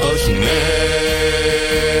 όχι, όχι, ναι.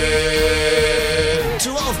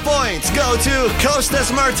 12 points go to Kostas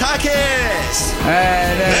Martakis.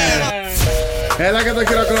 Έλα και το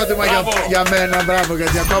χειροκρότημα για μένα, μπράβο,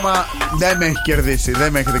 γιατί ακόμα δεν με έχει κερδίσει.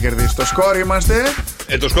 Δεν με έχετε κερδίσει. Το σκόρ είμαστε.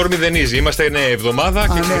 Το σκόρ μηδενίζει. Είμαστε νέα εβδομάδα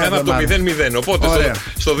και ξεκινάμε από το 0-0. Οπότε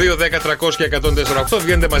στο 2-10-300-104,8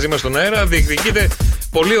 βγαίνετε μαζί μας στον αέρα. Διεκδικείτε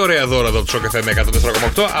πολύ ωραία δώρα εδώ του ΣΟΚ FM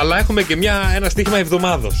 104,8. Αλλά έχουμε και ένα στοίχημα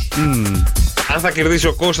εβδομάδος. Αν θα κερδίσει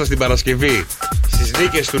ο Κώστας την Παρασκευή στις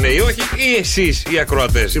νίκες του ναι ή όχι, ή εσείς οι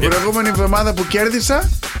ακροατές. Την προηγούμενη εβδομάδα που κέρδισα.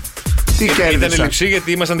 Τι κέρδισα. Ήταν λειψή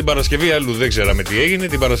γιατί ήμασταν την Παρασκευή αλλού. Δεν ξέραμε τι έγινε.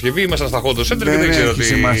 Την Παρασκευή ήμασταν στα Hot Center και δεν ξέρω τι.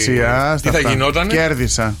 Σημασία. Τι θα γινόταν.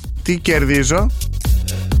 Κέρδισα. Τι κερδίζω.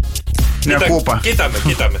 Μια κούπα.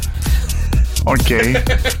 Κοίταμε. Οκ.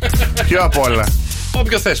 Ποιο απ' όλα.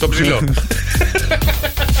 Όποιο θες, το ψηλό.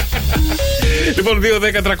 Λοιπόν,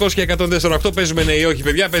 2-10-300-1048 παίζουμε ναι ή όχι,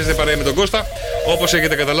 παιδιά. Παίζετε παρέα με τον Κώστα. Όπως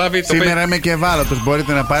έχετε καταλάβει. Σήμερα είμαι και ευάλωτος.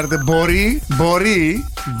 Μπορείτε να πάρετε.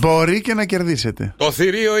 Μπορεί και να κερδίσετε. Το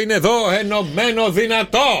θηρίο είναι εδώ, ενωμένο,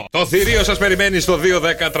 δυνατό. Το θηρίο σας περιμένει στο 2-10-300-1048.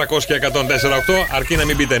 Αρκεί να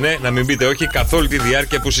μην πείτε ναι, να μην πείτε όχι καθ' όλη τη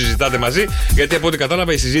διάρκεια που συζητάτε μαζί. Γιατί από ό,τι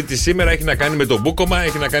κατάλαβα η συζήτηση σήμερα έχει να κάνει με το μπούκομα,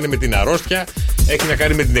 έχει να κάνει με την αρρώστια, έχει να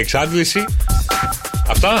κάνει με την εξάντληση.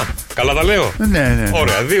 Αυτά, καλά τα λέω. Ναι.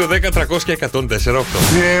 Ωραία, 2-10-300-1048.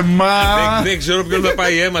 Δεν ξέρω ποιον θα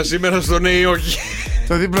πάει η αίμα σήμερα στο ναι ή όχι.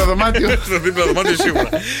 Στο δίπλο δωμάτιο. Στο δίπλο δωμάτιο σίγουρα.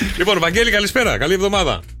 Λοιπόν, Βαγγέλη, καλησπέρα, καλή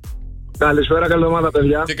εβδομάδα. Καλησπέρα, καλή εβδομάδα,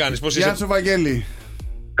 παιδιά. Τι κάνεις, πώς είσαι? Γεια σου, Βαγγέλη.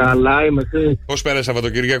 Καλά είμαι, εσύ? Πώς πέρασε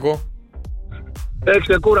Σαββατοκύριακο? Έχει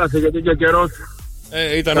ξεκούρασε γιατί και ο καιρός.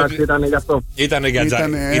 Ήταν γι' αυτό.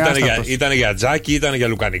 Ήταν για τζάκι, ήταν για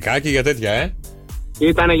λουκανικάκι, για τέτοια,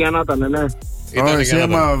 Ήτανε για να ήταν, ναι. Εσύ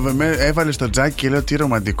έβαλε το τζάκι και λέω τι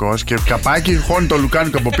ρομαντικός. Και καπάκι χώνει το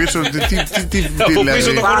λουκάνικο από πίσω. Τι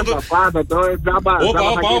δηλαδή. Πάντα τρώει τζάμπα.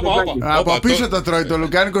 Από πίσω το τρώει το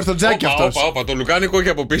λουκάνικο στο τζάκι αυτός. Το λουκάνικο όχι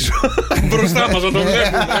από πίσω. Μπροστά μας να το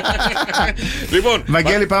βλέπουμε. Λοιπόν,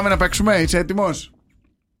 Βαγγέλη, πάμε να παίξουμε. Είσαι έτοιμος?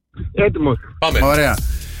 Έτοιμος. Πάμε. Ωραία.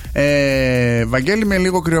 Βαγγέλη, είμαι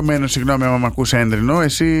λίγο κρυωμένο. Συγγνώμη άμα μ' ακούς έντρινο.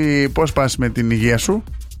 Εσύ πώς πας με την υγεία σου?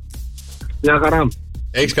 Μια χαρά.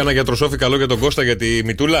 Έχεις κανένα γιατροσόφι καλό για τον Κώστα για τη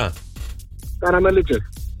μητούλα? Καραμελίτσες.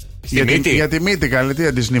 Στη μύτη? Για τη μύτη, καλή. Τι,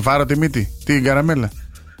 αντισνιφάρω τη μύτη? Τι καραμέλα?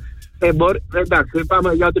 Εντάξει,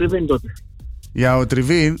 πάμε για οτριβίν τότε. Για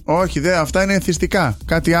οτριβίν? Όχι, αυτά είναι εθιστικά.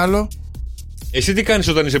 Κάτι άλλο? Εσύ τι κάνεις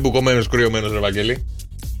όταν είσαι μπουκωμένος, κρυωμένος, ρε Βαγγέλη?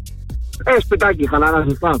 Σπιτάκι, χαλαρά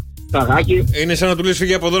ζεστά. Ταγάκι. Είναι σαν να του λες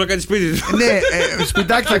φύγει από εδώ να κάνει σπίτι του. Ναι,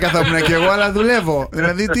 σπιτάκι θα καθόμουν και εγώ, αλλά δουλεύω.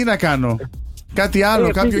 Δηλαδή τι να κάνω? Κάτι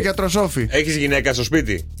άλλο, κάποιο γιατροσόφι. Έχεις γυναίκα στο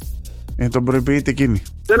σπίτι? Τον προϋποιείται εκείνη.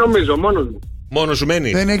 Δεν νομίζω, μόνος μου. Μόνος σου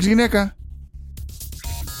μένει? Δεν έχεις γυναίκα?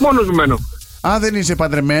 Μόνος μου μένω. Α, δεν είσαι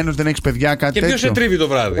παντρεμένος, δεν έχεις παιδιά, κάτι τέτοιο? Και ποιος σε τρίβει το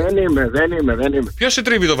βράδυ? Δεν είμαι. Ποιος σε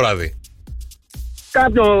τρίβει το βράδυ?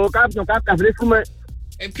 Κάποια βρίσκουμε.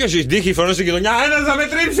 Ποιος είσαι, τύχη, φωνή στην γειτονιά?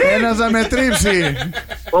 Ένας θα με τρίψει!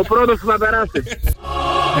 Ο πρώτος που θα περάσει.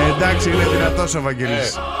 Εντάξει, είναι δυνατός ο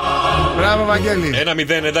Βαγγέλης. Μπράβο, Βαγγέλη.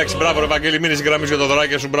 1-0, εντάξει, μπράβο, ρε Βαγγέλη, μείνεις στη γραμμή για το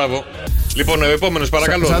δωράκι σου, μπράβο. Λοιπόν, ο επόμενος,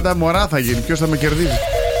 παρακαλώ. Σαν τα μωρά θα γίνει, ποιος θα με κερδίζει?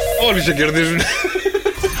 Όλοι σε κερδίζουν.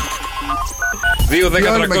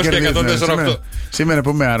 2-10-300-1048. Σήμερα που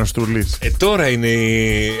είμαι αρρωστούλης. Τώρα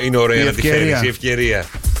είναι ωραία να τη φέρεις η ευκαιρία.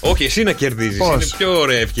 Όχι, εσύ να κερδίζεις. Είναι πιο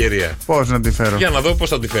ωραία ευκαιρία. Πώς να τη φέρω? Για να δω πώς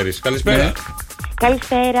θα τη φέρεις. Καλησπέρα. Ναι.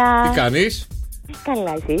 Καλησπέρα. Τι κάνεις?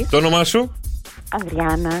 Καλά, εσείς? Το όνομά σου?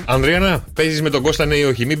 Ανδριάνα. Ανδριάνα, παίζεις με τον Κώστα ναι ή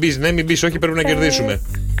όχι? Μην πεις ναι, μην πεις όχι, πρέπει να κερδίσουμε.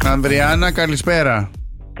 Ανδριάνα, καλησπέρα.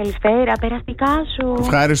 Καλησπέρα, περαστικά σου.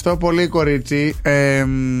 Ευχαριστώ πολύ, κορίτσι.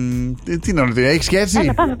 Τι να ρωτήσω, έχεις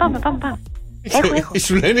σχέση? Πάμε. Έχω.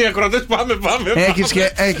 Σου λένε οι ακροατές πάμε.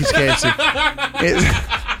 Έχεις σχέση.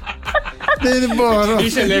 Δεν μπορώ.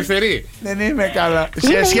 Είσαι ελεύθερη? Δεν είμαι καλά.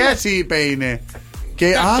 Σε σχέση είπε είναι. Και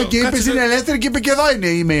είπες είναι ελεύθερη και είπε και εδώ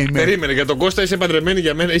είμαι. Περίμενε, για τον Κώστα είσαι παντρεμένη,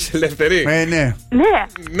 για μένα είσαι ελεύθερη. Ναι.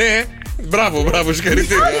 Ναι. Μπράβο,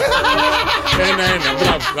 συγχαρητήρια. 1-1,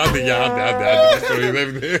 μπράβο. Άντε,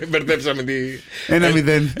 μπερδέψαμε τη.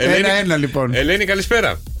 1-0. Λοιπόν. Ελένη,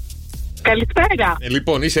 καλησπέρα. Καλησπέρα.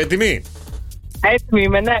 Λοιπόν, είσαι έτοιμη? Έτοιμη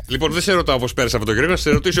είμαι, ναι. Λοιπόν, δεν σε ρωτάω πώς πέρασε από το Σαββατοκύριακο, θα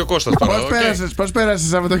σε ρωτήσει ο Κώστας τώρα. Πώς πέρασες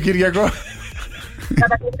Σαββατοκύριακο?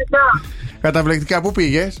 Καταπληκτικά. Πού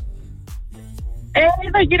πήγες?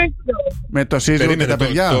 Εδώ γύρω. Με το σύζυγο και τα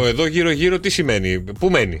παιδιά? Το εδώ γύρω τι σημαίνει? Πού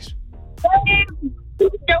μένεις?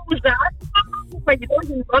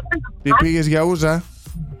 Τι πήγες για ούζα?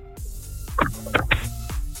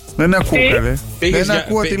 Δεν ακούω, καλέ. Δεν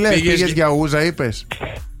ακούω τι λες. Πήγες για ούζα, είπες?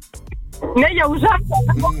 Ναι, για ουζάκια.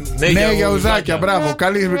 Ναι, για ουζάκια, μπράβο.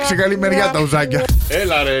 Σε καλή μεριά τα ουζάκια.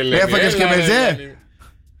 Έλα ρε Ελένη. Έφαγες και μεζέ?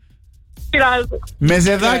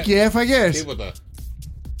 Μεζεδάκι έφαγες? Τίποτα.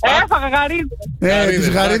 Έφαγα γαρίδες. Τις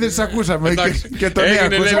γαρίδες τις ακούσαμε. Και τον Έγινε,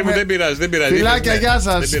 Ελένη μου, ακούσαμε. δεν πειράζει. Φιλάκια, γεια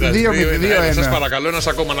σας. 2-1. Σας παρακαλώ, ένας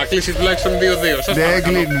ακόμα να κλείσει τουλάχιστον 2-2. Δεν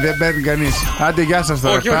κλείνει, δεν παίρνει κανείς. Άντε, γεια σας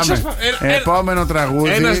τώρα. Πάμε. Επόμενο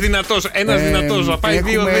τραγούδι. Ένας δυνατός, θα πάει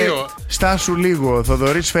 2-2. Στάσου λίγο,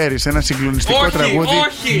 Θοδωρής Φέρης, ένα συγκλονιστικό τραγούδι.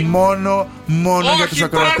 Μόνο για τους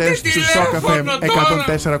ακροατές του Σοκ FM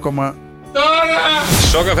 104,8.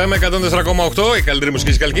 Σοκ FM 104,8, η καλύτερη μουσική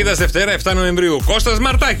της Καλκίδας, Δευτέρα 7 Νοεμβρίου. Κώστας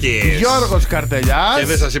Μαρτάκης. Γιώργος Καρτελιάς. Και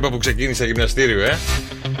δεν σας είπα που ξεκίνησα γυμναστήριο,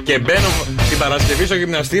 Και μπαίνω την Παρασκευή στο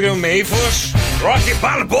γυμναστήριο με ύφος Rocky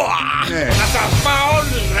Balboa. Ναι. Να σας πάω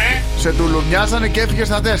όλους, ρε. Σε τουλουμιάσανε και έφυγε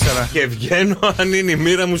στα 4. Και βγαίνω, αν είναι η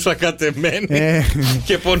μοίρα μου σακατεμένη,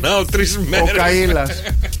 και πονάω 3 μέρες. Ο Καΐλας.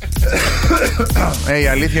 Η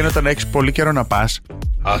αλήθεια είναι όταν έχεις πολύ καιρό να πας.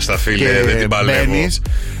 Άστα φίλε, δεν την παλεύω. Μπαίνεις,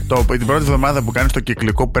 την πρώτη εβδομάδα που κάνεις το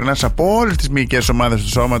κυκλικό, περνάς από όλες τις μυϊκές ομάδες του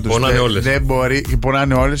σώματος. Πονάνε όλες. Δεν μπορεί,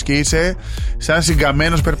 πονάνε όλες και είσαι σαν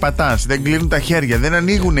συγκαμμένος περπατάς. Δεν κλείνουν τα χέρια, δεν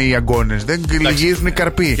ανοίγουν οι αγκώνες, δεν λυγίζουν οι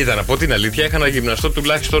καρποί. Κοίτα, να πω την αλήθεια, είχα να γυμναστώ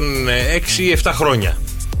τουλάχιστον 6-7 χρόνια.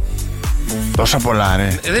 Τόσα πολλά,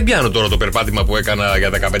 ρε. Δεν πιάνω τώρα το περπάτημα που έκανα για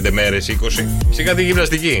 15 μέρες, 20. Σιγά τη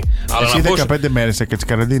γυμναστική. Αλλά Εσύ 15 μέρες έκανες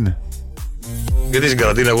καραντίνα. Γιατί στην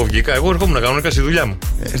καραντίνα εγώ βγήκα, εγώ έρχομαι να κάνω στη δουλειά μου.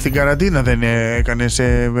 Στην καραντίνα δεν έκανες.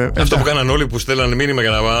 Αυτό που κάνανε όλοι που στέλνανε μήνυμα για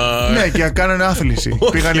να. Ναι, και κάνανε άθληση.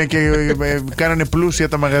 Πήγανε και κάνανε πλούσια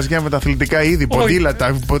τα μαγαζιά με τα αθλητικά είδη,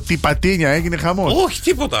 ποδήλατα, πατίνια, έγινε χαμός. Όχι,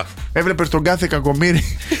 τίποτα. Έβλεπες τον κάθε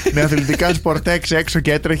κακομοίρη με αθλητικά σπορτέξ έξω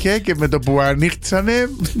και έτρεχε και με το που ανοίχτησανε.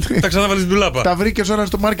 Τα ξανάβαλε στην τουλάπα. Τα βρήκες όλα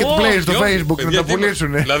στο marketplace, στο Facebook να τα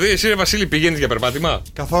πουλήσουν. Δηλαδή, εσύ ρε Βασίλη, πηγαίνεις για περπάτημα?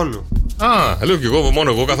 Καθόλου. Λέω κι εγώ,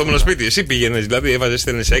 μόνο εγώ καθόμουν σπίτι. Εσύ πήγαινες, δηλαδή έβαζες,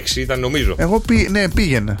 έστελνες 6, ήταν νομίζω. Εγώ ναι,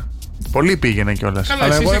 πήγαινα. Πολύ πήγαινα κιόλας.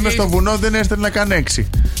 Αλλά εγώ είμαι στο βουνό, δεν έστελνα καν 6.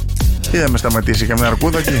 Τι θα με σταματήσει, καμιά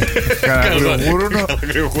αρκούδα εκεί? Κανένα γουρούνο,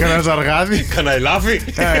 κανένα ζαργάδι, κανένα ελάφι.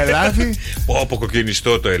 Πω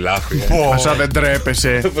κοκκινιστό το ελάφι. Σαν δεν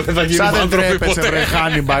τρέπεσαι. Σαν δεν τρέπεσαι, βρε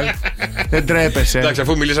Χάνιμπαλ. Δεν τρέπεσαι. Εντάξει,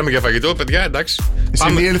 αφού μιλήσαμε για φαγητό, παιδιά, εντάξει.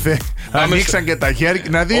 Συνήλθε. Ανοίξαν και τα χέρια.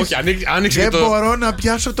 Να δεις. Όχι, άνοιξε. Δεν μπορώ να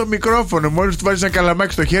πιάσω το μικρόφωνο. Μόλις του βάζεις ένα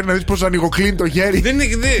καλαμάκι στο χέρι, να δεις πως ανοιγοκλίνει το χέρι. Δεν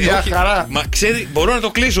είναι. Μια χαρά. Μα ξέρει, μπορώ να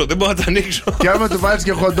το κλείσω, δεν μπορώ να το ανοίξω. Και άμα του βάλεις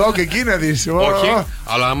και χοντόκ εκεί να δεις. Όχι,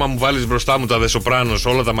 αλλά άμα μου βάλεις μπροστά μου τα δεσοπράνος,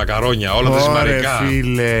 όλα τα μακαρόνια, όλα τα ζυμαρικά.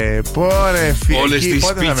 Πόρε φίλε. Όλες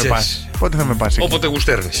τις πίτσες. Πότε θα με πας εκεί? Όποτε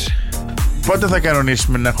γουστέρνεις. Πότε θα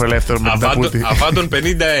κανονίσουμε να έχω ελεύθερο με την ταπούτη? Αβάντων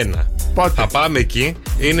 51. Πότε? Θα πάμε εκεί.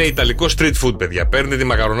 Είναι ιταλικό street food, παιδιά. Παίρνετε τη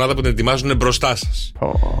μακαρονάδα που την ετοιμάζουν μπροστά σας.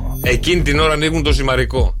 Εκείνη την ώρα ανοίγουν το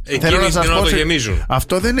ζυμαρικό. Εκείνη την ώρα το γεμίζουν.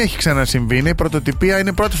 Αυτό δεν έχει ξανασυμβεί. Είναι η πρωτοτυπία,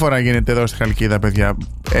 είναι πρώτη φορά γίνεται εδώ στη Χαλκίδα, παιδιά.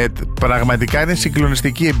 Πραγματικά είναι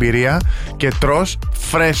συγκλονιστική εμπειρία και τρως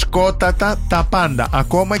φρεσκότατα τα πάντα.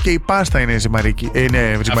 Ακόμα και η πάστα είναι ζυμαρική.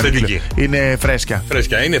 Αυθεντική. Είναι φρέσκια.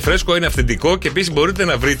 Είναι φρέσκο, είναι αυθεντικό και επίσης μπορείτε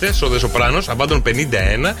να βρείτε στο Δεσοπράνος Αβάντων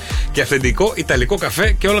 51 και αυθεντικό ιταλικό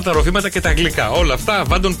καφέ και όλα τα ροφήματα και τα γλυκά. Όλα αυτά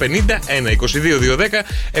Αβάντων 51 22 210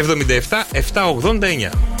 77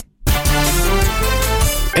 789.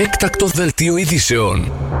 Έκτακτο δελτίο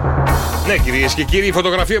ειδήσεων. Ναι, κυρίες και κύριοι, η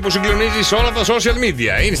φωτογραφία που συγκλονίζει σε όλα τα social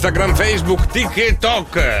media, Instagram, Facebook,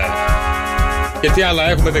 TikTok. Και τι άλλα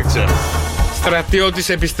έχουμε, δεν ξέρω. Στρατιώτης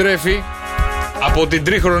επιστρέφει από την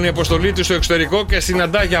τρίχρονη αποστολή του στο εξωτερικό και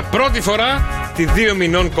συναντά για πρώτη φορά τη 2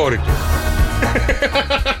 μηνών κόρη του.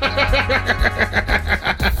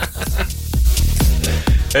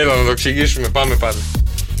 Έλα να το εξηγήσουμε, πάμε πάλι.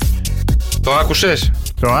 Το άκουσες?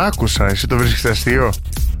 Το άκουσα, εσύ το βρίσκεις αστείο?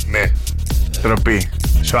 Ναι. Τροπή.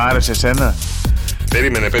 Σου άρεσε εσένα?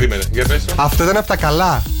 Περίμενε, για πες. Αυτό ήταν από τα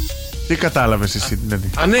καλά. Τι κατάλαβες εσύ δηλαδή?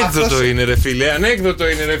 Ανέκδοτο είναι ρε φίλε, ανέκδοτο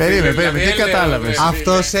είναι ρε φίλε. Περίμενε, τι κατάλαβες?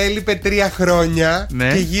 Αυτός έλειπε 3 χρόνια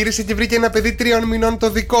ναι. Και γύρισε και βρήκε ένα παιδί 3 μηνών, το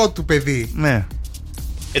δικό του παιδί. Ναι.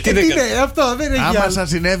 Τι είναι αυτό, δεν είναι. Άμα σας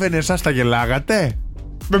συνέβαινε, εσάς τα γελάγατε?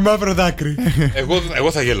 Με μαύρο δάκρυ.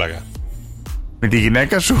 Εγώ θα γέλαγα. Με τη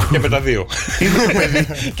γυναίκα σου? Και με τα δύο.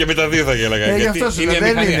 Και με τα δύο θα γέλαγα. Γι' αυτό σου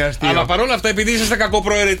δεν είναι αστείο. Αλλά παρόλα αυτά, επειδή είσαστε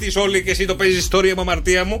κακοπροαιρετής όλοι και εσύ το παίζεις ιστορία με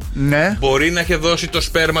αμαρτία μου, ναι. Μπορεί να έχει δώσει το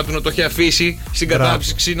σπέρμα του, να το έχει αφήσει στην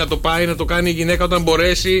κατάψυξη, να το πάει, να το κάνει η γυναίκα όταν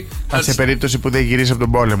μπορέσει. Σε περίπτωση που δεν γυρίσει από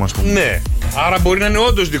τον πόλεμο, ας πούμε. Ναι. Άρα μπορεί να είναι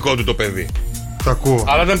όντως δικό του το παιδί. Το ακούω.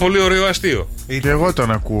 Αλλά ήταν πολύ ωραίο αστείο. Και εγώ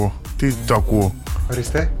τον ακούω. Τι το ακούω?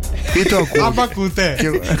 Ορίστε. Τι το ακούω? Άμα ακούτε.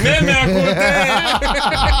 Ναι, με ακούτε.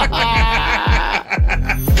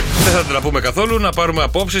 Δεν θα τα πούμε καθόλου, να πάρουμε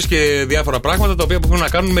απόψεις και διάφορα πράγματα τα οποία έχουν να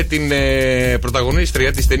κάνουν με την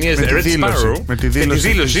πρωταγωνίστρια της ταινίας Red Sparrow. Με τη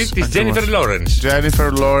δήλωση της Jennifer Lawrence.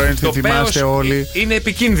 Jennifer Lawrence, τη θυμάστε όλοι. Είναι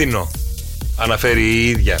επικίνδυνο, αναφέρει η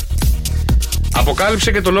ίδια.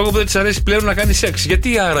 Αποκάλυψε και το λόγο που δεν της αρέσει πλέον να κάνει σεξ.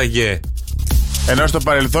 Γιατί άραγε? Ενώ στο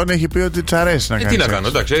παρελθόν έχει πει ότι της αρέσει να κάνει σεξ. Τι να κάνω,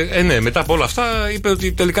 εντάξει. Ναι, μετά από όλα αυτά είπε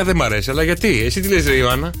ότι τελικά δεν μ' αρέσει. Αλλά γιατί? Εσύ τι λες, ρε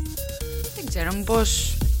Ιωάννα? Δεν ξέρω,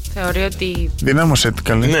 μήπως θεωρεί ότι. Δυνάμωσε την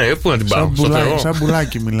καλή. Ναι, πού να την πάω? Σαν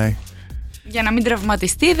μπουλάκι μιλάει. Για να μην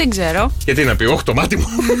τραυματιστεί, δεν ξέρω. Γιατί να πει, όχι το μάτι μου.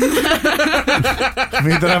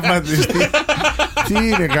 Μην τραυματιστεί. Τι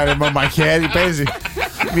είναι, καλέ, μα μαχαίρι παίζει?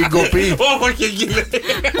 Μην κοπεί. Όχι εκεί, λέει.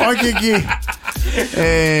 Όχι εκεί.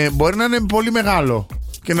 Μπορεί να είναι πολύ μεγάλο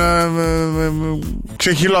και να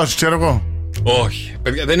ξεχυλώσει, ξέρω εγώ. Όχι,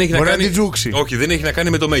 παιδιά, δεν έχει μπορεί να κάνει. Να τη τζούξει. Όχι, δεν έχει να κάνει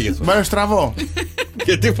με το μέγεθος. Μα στραβό.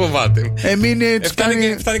 Γιατί φοβάται?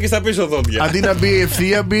 Φτάνει και στα πίσω δόντια. Αντί να μπει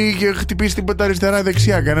ευθεία, μπει και χτυπήσει τίποτα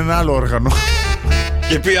αριστερά-δεξιά. Κανένα άλλο όργανο.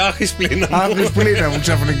 Και πει άχι σπλήνα μου. Άχι σπλήνα μου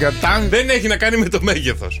ξαφνικά. Δεν έχει να κάνει με το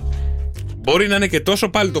μέγεθος. Μπορεί να είναι και τόσο,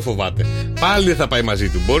 πάλι το φοβάται. Πάλι δεν θα πάει μαζί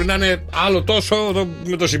του. Μπορεί να είναι άλλο τόσο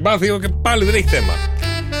με το συμπάθειο και πάλι δεν έχει θέμα.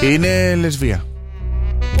 Είναι λεσβία.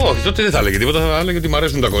 Όχι, τότε δεν θα έλεγε τίποτα. Θα έλεγε ότι μου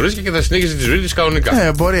αρέσουν τα κορίτσια και θα συνέχιζε τη ζωή της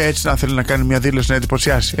κανονικά. Μπορεί έτσι να θέλει να κάνει μια δήλωση να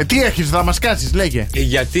εντυπωσιάσει. Τι έχεις, θα μας κάτσεις, λέγε.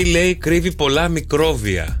 Γιατί λέει κρύβει πολλά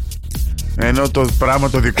μικρόβια. Ενώ το πράγμα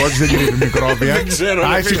το δικό της δεν κρύβει μικρόβια. Δεν ξέρω.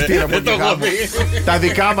 Δεν το έχω δει. Τα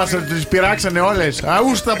δικά μας τις πειράξανε όλες.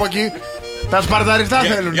 Αούστα από εκεί. Τα σπαρταριστά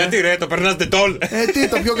θέλουν. Γιατί ρε, το περνάτε τόλ. Τι,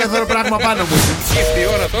 το πιο καθαρό πράγμα πάνω μου. Ήρθε η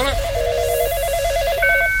ώρα τώρα.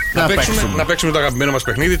 Να παίξουμε το αγαπημένο μας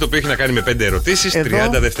παιχνίδι, το οποίο έχει να κάνει με 5 ερωτήσεις,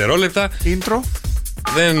 30 δευτερόλεπτα. Intro.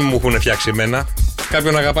 Δεν μου έχουν φτιάξει εμένα.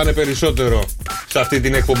 Κάποιον αγαπάνε περισσότερο σε αυτή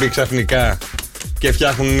την εκπομπή ξαφνικά και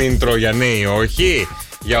φτιάχνουν intro για ναι ή όχι.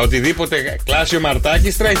 Για οτιδήποτε κλάσει ο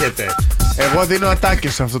Μαρτάκης τρέχετε. Εγώ δίνω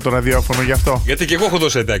ατάκες σε αυτό το ραδιόφωνο γι' αυτό. Γιατί και εγώ έχω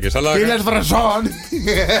δώσει ατάκες. Αλλά... Τι λες βραζόν.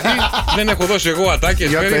 Δεν έχω δώσει εγώ ατάκες.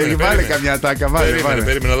 Βάλε καμιά ατάκα.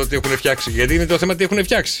 Περίμενε να δω τι έχουν φτιάξει. Γιατί είναι το θέμα τι έχουν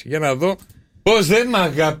φτιάξει. Για να δω. Πώς δεν μ'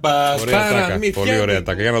 αγαπάς. Πολύ ωραία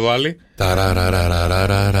ατάκα. Για να δω άλλη.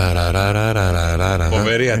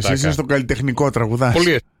 Φοβερή ατάκα. Εσύ είσαι στο καλλιτεχνικό τραγουδάς.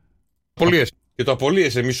 Πολύες. Και το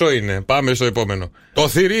απολύεσαι, μισό είναι. Πάμε στο επόμενο. Το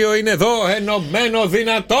θηρίο είναι εδώ, ενωμένο,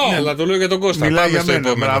 δυνατό. Αλλά το λέω για τον Κώστα. Μιλάει Πάμε για στο μένα.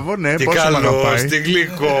 επόμενο. Μπράβο, ναι, τι πόσο καλό, μ' αγαπάει. στην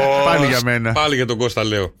γλυκό. Πάλι για μένα. Πάλι για τον Κώστα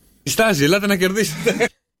λέω. Στάζει, ελάτε να κερδίσετε.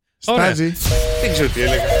 Στάζει. Δεν ξέρω τι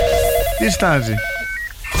έλεγα. Τι στάζει.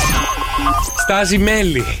 Στάζει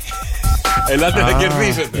μέλι. Ελάτε να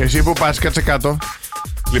κερδίσετε. Εσύ που πας, κάτσε κάτω.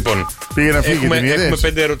 Λοιπόν, έχουμε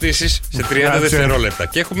 5 ερωτήσεις σε 30 δευτερόλεπτα.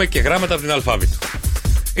 Και έχουμε και γράμματα από την αλφάβητο.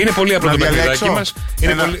 Είναι πολύ απλό το παιχνιδάκι μας.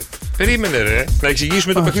 Περίμενε ρε, να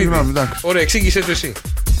εξηγήσουμε το παιχνίδι. Ωραία, εξήγησέ το εσύ.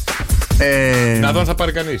 Να δω αν θα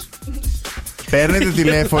πάρει κανείς. Παίρνετε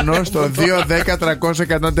τηλέφωνο στο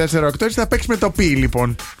 210-300-104-8 ή θα παίξει με το πι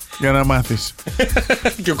λοιπόν. Για να μάθεις.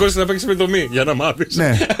 Και ο Κώστας θα παίξει με το μη. Για να μάθεις.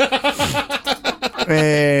 Ναι.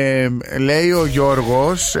 Λέει ο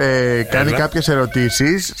Γιώργος, κάνει κάποιες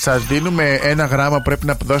ερωτήσεις. Σας δίνουμε ένα γράμμα, πρέπει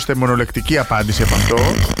να δώσετε μονολεκτική απάντηση από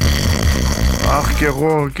αυτό. Αχ, κι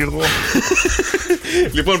εγώ.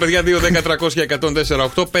 Λοιπόν, παιδιά,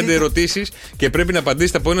 2-10-300-104-8, 5 ερωτήσεις και πρέπει να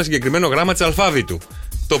απαντήσετε από ένα συγκεκριμένο γράμμα της αλφάβητου.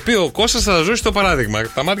 Το οποίο ο Κώστας θα σας δώσει το παράδειγμα.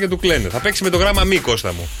 Τα μάτια του κλαίνε. Θα παίξει με το γράμμα μη,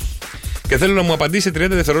 Κώστα μου. Και θέλω να μου απαντήσει 30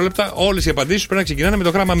 δευτερόλεπτα. Όλες οι απαντήσεις πρέπει να ξεκινάνε με το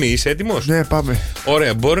γράμμα μη. Είσαι έτοιμος? Ναι, πάμε.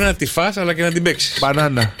 Ωραία, μπορεί να τη φας αλλά και να την παίξεις.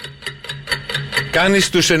 Μπανάνα. Κάνεις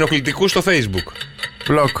τους ενοχλητικούς στο Facebook.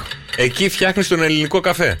 Μπλοκ. Εκεί φτιάχνεις τον ελληνικό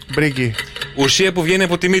καφέ. Μπρίκι. Ουσία που βγαίνει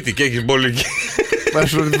από τη μύτη και έχεις μπολική. Θα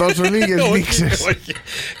σου δώσω λίγες νίξες.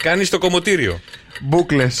 Κάνεις το κομμωτήριο.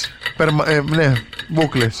 Μπούκλες. Ναι,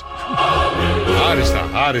 μπούκλες.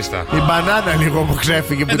 Άριστα. Η μπανάνα λίγο μου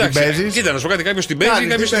ξέφυγε που την παίζεις. Κοίτα, να σου πω κάτι, κάποιος την παίζει,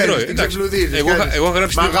 κάποιος την τρώει. Εγώ έχω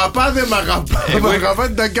γράψει. Μ' αγαπά, δεν μ' αγαπά. Μ' αγαπά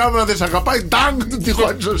την κάμερα, δεν σ' αγαπάει. Τάγκ, του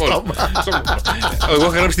τυχόνι στο στόμα. Εγώ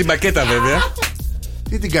έχω γράψει την μπακέτα βέβαια.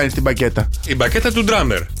 Τι την κάνεις την μπακέτα? Η μπακέτα του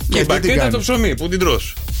ντράμερ. Και η μπακέτα το ψωμί που την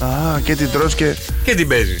τρως. Α, και την τρως και την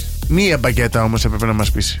παίζεις. Μία μπακέτα όμως έπρεπε να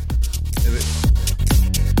μας πεις.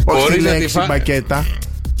 Όχι τη λέξη μπακέτα.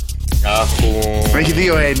 Έχει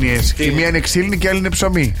δύο έννοιες. Η μία είναι ξύλινη και η άλλη είναι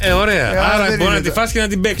ψωμί. Ωραία. Άρα μπορεί να τη φας και να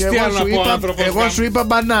την παίξεις. Τι άλλο να πω, άνθρωπος. Εγώ σου είπα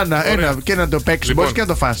μπανάνα. Ένα και να το παίξεις. Μπορείς και να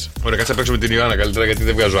το φας. Ωραία, κάτσε να παίξουμε την Ιωάννα καλύτερα γιατί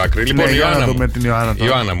δεν βγάζω άκρη. Λοιπόν,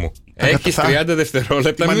 Ιωάννα μου. Έχεις 30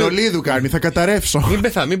 δευτερόλεπτα. Μανολίδου κάνει, θα καταρρεύσω.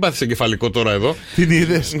 Μην πάθεις εγκεφαλικό τώρα εδώ. Την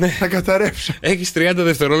είδες? Θα καταρρεύσω. Έχεις 30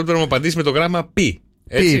 δευτερόλεπτα να μου απαντήσεις με το γράμμα πι.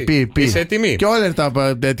 Πι. Είσαι έτοιμη? Και όλα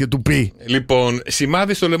τα τέτοια του πι. Λοιπόν,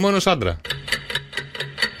 σημάδι στο λεμόνι ως άντρα.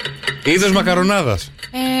 Είδος μακαρονάδας.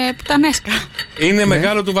 Πουτανέσκα. Είναι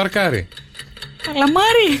μεγάλο του βαρκάρι.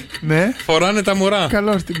 Καλαμάρι. Ναι. Φοράνε τα μωρά.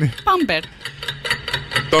 Καλώς την είναι. Πάμπερ.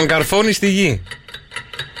 Τον καρφώνεις στη γη.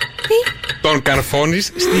 Τι? Τον καρφώνεις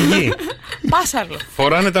στη γη. Μπάσαλο.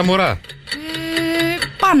 Φοράνε τα μωρά.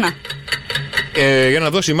 Πάνα. Για να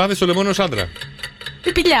δω σημάδι στο λεμόνι ως άντρα.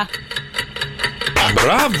 Πιπηλιά.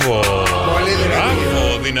 Μπράβο!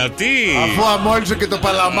 Μπράβο, δυνατή! Αφού αμόλυσε και το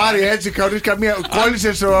παλαμάρι έτσι, χωρίς καμία.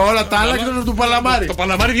 Κόλλησες όλα τα άλλα εκτός από το παλαμάρι. Το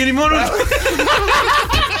παλαμάρι βγαίνει μόνο.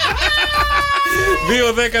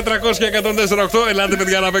 2-10-300-104-8. Ελάτε,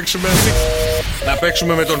 παιδιά, να παίξουμε. Να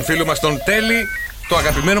παίξουμε με τον φίλο μας τον Τέλη. Το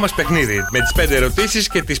αγαπημένο μας παιχνίδι. Με τις 5 ερωτήσεις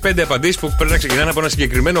και τις 5 απαντήσεις που πρέπει να ξεκινάνε από ένα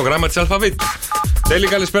συγκεκριμένο γράμμα της αλφαβήτου. Τέλη,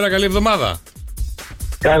 καλησπέρα, καλή εβδομάδα.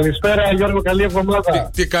 Καλησπέρα Γιώργο, καλή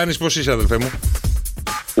εβδομάδα. Τι κάνεις, πώς είσαι, αδελφέ μου?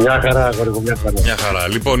 Μια χαρά, αγόρι μου, μια χαρά. Μια χαρά.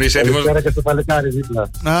 Λοιπόν, είσαι έτοιμος? Καλησπέρα και στο παλικάρι δίπλα.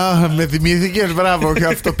 Α, με θυμήθηκες, μπράβο, και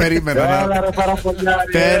αυτό περίμενα.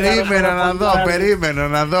 Περίμενα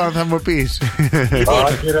να δω αν θα μου πεις.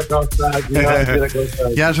 Όχι, κύριε Κώστα.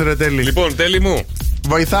 Γεια σου, ρε Τέλη. Λοιπόν, Τέλη μου.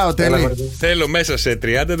 Βοηθάω, Τέλη. Θέλω μέσα σε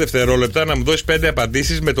 30 δευτερόλεπτα να μου δώσεις 5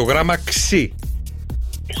 απαντήσεις με το γράμμα ξι.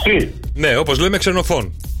 Ξι. Ναι, όπως λέμε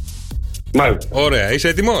ξενοφών. Μάλιστα. Ωραία, είσαι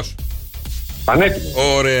έτοιμος? Πανέτοιμος.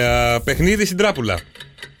 Ωραία, παιχνίδι στην τράπουλα.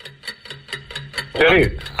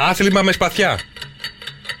 Τερί. Άθλημα με σπαθιά.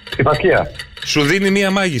 Σπαθιά. Σου δίνει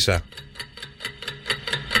μία μάγισσα.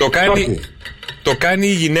 Το κάνει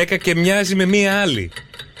η γυναίκα και μοιάζει με μία άλλη.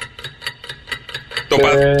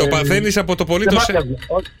 Το παθαίνεις από το πολύ το σεξ.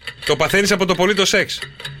 Το παθαίνεις από το πολύ το σεξ.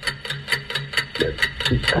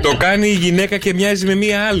 Το κάνει η γυναίκα και μοιάζει με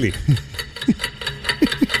μία άλλη.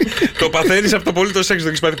 Το παθαίνεις από το πολύ το σεξ, δεν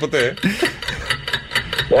έχεις πάθει ποτέ.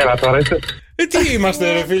 Έλα τώρα είσαι. Τι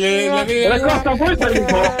είμαστε, ρε φίλε, δηλαδή. Ρε Κώστα, βοήθα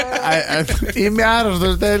λίγο. Είμαι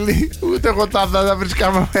άρρωστος, Τέλη. Ούτε εγώ θα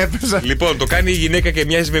βρισκάμαι, έπεσα. Λοιπόν, το κάνει η γυναίκα και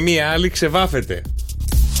μοιάζει με μία άλλη, ξεβάφεται.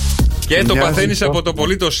 Και το παθαίνεις από το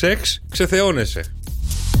πολύ το σεξ, ξεθεώνεσαι.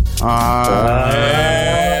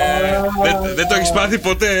 Δεν το έχεις πάθει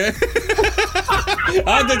ποτέ.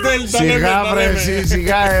 Άντε, Τέλη, σιγά βρε εσύ,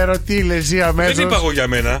 σιγά ερωτή λες αμέσως. Δεν είπα εγώ για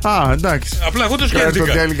μένα. Α, εντάξει. Απλά εγώ το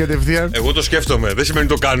σκέφτηκα. Εγώ το σκέφτομαι, δεν σημαίνει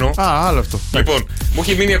το κάνω. Α, άλλο αυτό. Λοιπόν, μου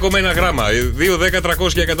έχει μείνει ακόμα ένα γράμμα. 2, 10,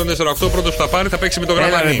 300 και 148. Πρώτος που θα πάρει θα παίξει με το γράμμα.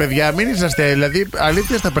 Έλα, ρε παιδιά, μην είσαστε. Δηλαδή,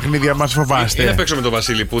 αλήθεια στα παιχνίδια μας φοβάστε. Ή να παίξω με τον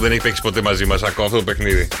Βασίλη που δεν έχει παίξει ποτέ μαζί μας ακόμα αυτό το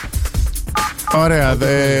παιχνίδι. Ωραία,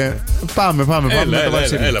 πάμε με το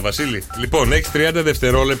Βασίλη. Έλα, Βασίλη. Λοιπόν, έχεις 30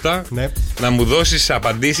 δευτερόλεπτα να μου δώσεις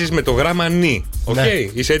απαντήσεις με το γράμμα νι. Οκ,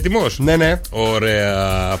 είσαι έτοιμος? Ναι. Ωραία.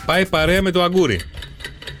 Πάει παρέα με το αγκούρι.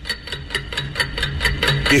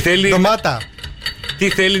 Ντομάτα. Τι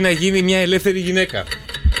θέλει να γίνει μια ελεύθερη γυναίκα?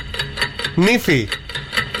 Νύφη.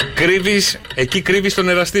 Εκεί κρύβεις τον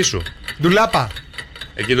εραστή σου. Ντουλάπα.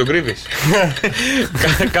 Εκεί τον κρύβεις.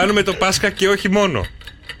 Κάνουμε το Πάσχα και όχι μόνο.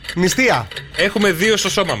 Νηστεία. Έχουμε 2 στο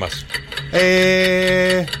σώμα μας.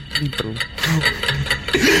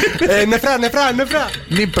 Νεφρά.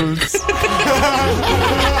 Nipples.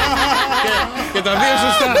 Και τα 2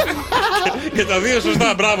 σωστά. Και τα 2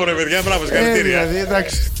 σωστά. Μπράβο, ρε παιδιά, μπράβο, συγχαρητήρια. Δηλαδή,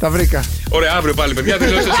 εντάξει, τα βρήκα. Ωραία, αύριο πάλι, παιδιά,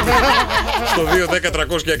 δηλώσεις στο 2, 10,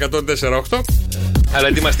 300 και 148. Αλλά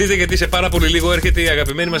ετοιμαστείτε γιατί σε πάρα πολύ λίγο έρχεται η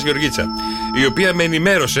αγαπημένη μας Γεωργίτσα, η οποία με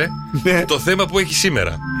ενημέρωσε το θέμα που έχει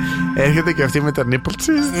σήμερα. Έρχεται και αυτή με τα nipples.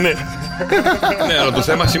 Ναι. Ναι, αλλά το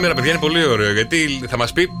θέμα σήμερα, παιδιά, είναι πολύ ωραίο. Γιατί θα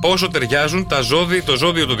μας πει πόσο ταιριάζουν το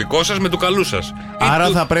ζώδιο το δικό σας με του καλού σας. Άρα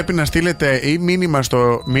θα πρέπει να στείλετε ή μήνυμα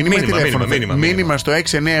στο μήνυμα στο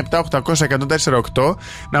 697-800-1048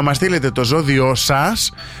 να μας στείλετε το ζώδιό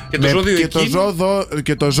σας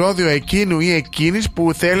και το ζώδιο εκείνου ή εκείνης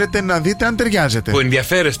που θέλετε να δείτε αν ταιριάζετε. Που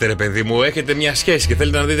ενδιαφέρεστε, ρε παιδί μου, έχετε μια σχέση και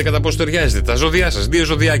θέλετε να δείτε κατά πόσο ταιριάζετε. Τα ζώδιά σας, 2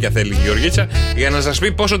 ζωδιάκια θέλει η Γεωργίτσα για να σας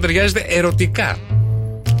πει πόσο ταιριάζετε ερωτικά.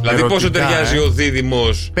 Δηλαδή πόσο ταιριάζει ο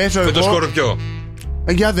δίδυμος με το Σκορπιό.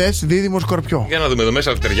 Για δες, δίδυμο Σκορπιό. Για να δούμε εδώ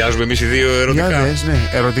μέσα, ταιριάζουμε εμείς οι δύο ερωτικά. Για δες, ναι,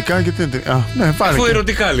 ερωτικά και ναι, πάλι. Αφού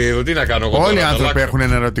ερωτικά λέει, τι να κάνω εγώ. Όλοι οι άνθρωποι έχουν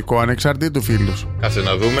ένα ερωτικό, ανεξαρτήτου φίλου. Κάτσε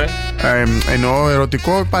να δούμε. Εννοώ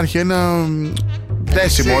ερωτικό, υπάρχει ένα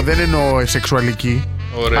δέσιμο, δεν εννοώ σεξουαλική.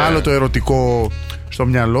 Ωραία. Άλλο το ερωτικό στο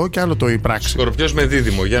μυαλό και άλλο το η πράξη. Σκορπιός με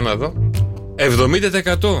δίδυμο, για να δω.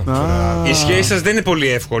 70%. Η σχέση σας δεν είναι πολύ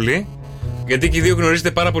εύκολη. Γιατί και οι δύο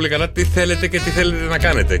γνωρίζετε πάρα πολύ καλά τι θέλετε και τι θέλετε να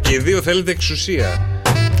κάνετε. Και οι δύο θέλετε εξουσία.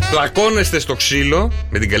 Πλακώνεστε στο ξύλο,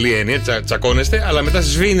 με την καλή έννοια, τσακώνεστε, αλλά μετά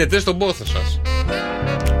σβήνετε στον πόθο σας.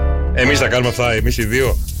 Εμείς θα κάνουμε αυτά, εμείς οι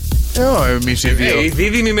δύο. Εμείς οι δύο. Οι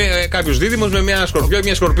δίδυμοι με κάποιος δίδυμος με μια σκορπιό,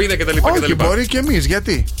 μια σκορπίδα κτλ. Όχι, μπορεί και εμείς,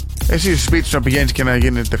 γιατί. Εσύ σπίτι σου να πηγαίνεις και να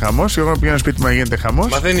γίνεται χαμός, εγώ να πηγαίνω σπίτι μου να γίνεται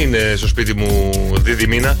χαμός. Μα δεν είναι στο σπίτι μου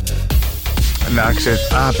δίδυμίνα. Να ξέρεις,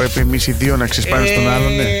 πρέπει εμείς οι δύο να ξεσπάνε στον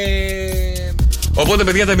άλλον, ναι. Οπότε,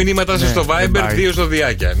 παιδιά, τα μηνύματά σας στο Viber, 2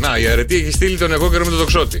 ζωδιάκια. Να, η αρετή έχει στείλει τον εγώ καιρό με τον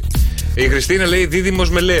τοξότη. Η Χριστίνα λέει δίδυμος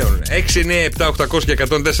με Λέων. 6, 9, 7, 800 και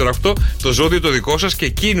 104,8. Το ζώδιο το δικό σας και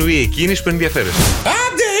εκείνου ή εκείνης που ενδιαφέρεστε.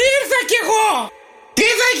 Άντε, ήρθα κι εγώ! Τι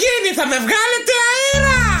θα γίνει, θα με βγάλετε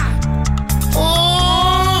αέρα!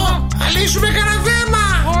 Θα λύσουμε κανένα θέμα!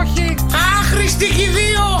 Όχι! Άχρηστη κι οι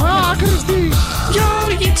δύο! Άχρηστη!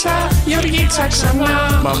 Γεωργίτσα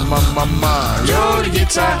ξανά! Μαμά!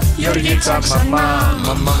 Γεωργίτσα ξανά!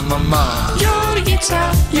 Μαμά!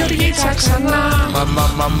 Γεωργίτσα ξανά!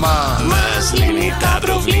 Μαμά! Μας λύνει τα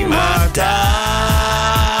προβλήματα!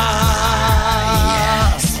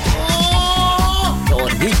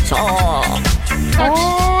 Γεωργίτσα!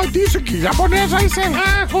 Τι είσαι και Ιαπωνέζα είσαι!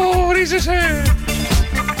 Χωρίζεσαι!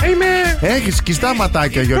 Έχεις σκιστά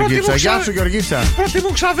ματάκια, Γεωργίτσα. Γεια σου, Γεωργίτσα. Πρώτη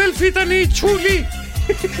μου ξαδέλφη ήταν η Τσούλη.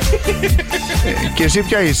 Και εσύ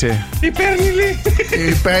ποια είσαι? Η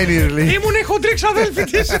Πένιρλη. Ήμουν η χοντρή ξαδέλφη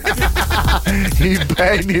της. Η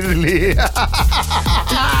Πένιρλη.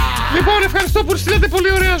 Λοιπόν, ευχαριστώ που στείλατε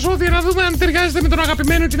πολύ ωραία ζώδια. Να δούμε αν ταιριάζετε με τον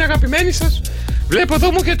αγαπημένο ή την αγαπημένη σας. Βλέπω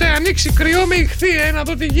εδώ μου έχετε ανοίξει κρυό με ηχθή, να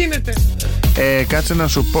δω τι γίνεται. Κάτσε να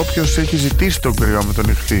σου πω ποιος έχει ζητήσει τον κρυό με τον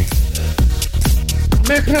ηχθή.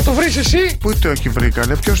 Μέχρι να το βρεις εσύ. Πού το έχει βρει,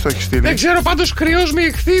 καλέ, ποιος το έχει στείλει? Δεν ξέρω, πάντως κρυός με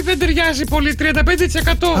ηχθή δεν ταιριάζει πολύ.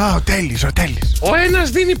 35%. Α, ο Τέλης. Ο ένας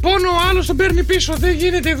δίνει πόνο, ο άλλος τον παίρνει πίσω. Δεν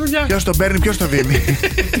γίνεται η δουλειά. Ποιος τον παίρνει, ποιος τον δίνει?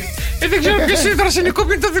 Δεν ξέρω ποιος είναι το αρσενικό,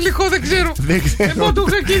 ποιο είναι το θηλυκό, δεν ξέρω. Εγώ το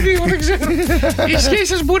είχα και οι δύο, δεν ξέρω. Η σχέση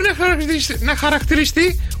σας μπορεί να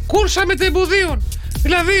χαρακτηριστεί κούρσα μετεμποδίων.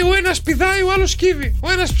 Δηλαδή, ο ένας πηδάει, ο άλλος σκύβει.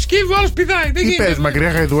 Ο ένας σκύβει, ο άλλος πηδάει. Τι πες, μακριά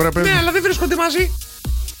γαϊδούρα, πες. Ναι, αλλά δεν βρίσκονται μαζί.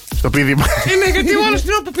 Στο πήδημα. Ναι, γιατί ο άλλος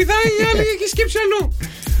την ώρα που πηδάει, η άλλη έχει σκύψει αλλού.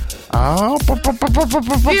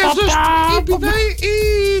 Ή αυτός ή πηδάει, ή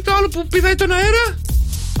το άλλο που πηδάει τον αέρα.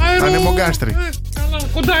 Ανεμογκάστρι. Καλά,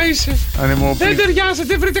 κοντά είσαι. Δεν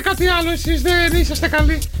ταιριάζετε, βρείτε κάτι άλλο εσείς, δεν είσαστε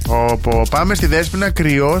καλοί. Πάμε στη Δέσποινα,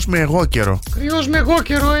 κρυός με εγώ καιρό. Κρυός με εγώ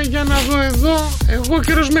καιρό, για να δω εδώ. Εγώ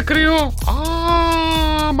καιρός με κρυό.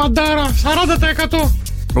 Μαντάρα, 40%.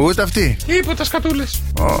 Ούτε αυτή. Τίποτα σκατούλες.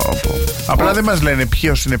 Απλά δεν μας λένε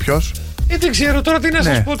ποιος είναι ποιος. Δεν ξέρω τώρα τι να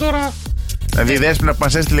σας πω τώρα. Δηλαδή η Δέσποινα που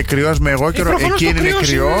μας έστειλε κρυός με εγώ καιρό, εκείνη είναι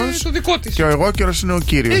κρυός και ο εγώ καιρός είναι ο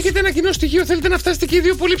κύριος. Έχετε ένα κοινό στοιχείο, θέλετε να φτάσετε και οι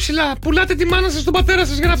δύο πολύ ψηλά. Πουλάτε τη μάνα σας στον πατέρα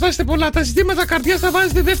σας για να φτάσετε πολλά. Τα ζητήματα καρδιάς τα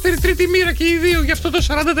βάζετε δεύτερη, τρίτη μοίρα και οι δύο, γι' αυτό το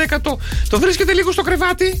 40%. Το βρίσκετε λίγο στο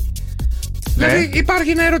κρεβάτι. Ναι. Δηλαδή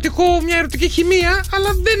υπάρχει μια ερωτική χημεία, αλλά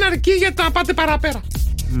δεν αρκεί για να πάτε παραπέρα.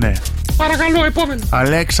 Ναι. Παρακαλώ, επόμενο.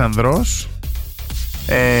 Αλέξανδρος.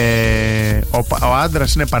 Ο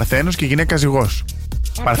άντρας είναι Παρθένος και η γυναίκα ζυγός.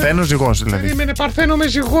 Παρθένος ζυγός δηλαδή. Περίμενε, Παρθένο με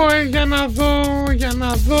ζυγό, για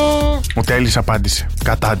να δω. Ο Τέλης απάντησε.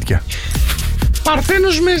 Κατάντια.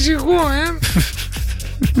 Παρθένος με ζυγό,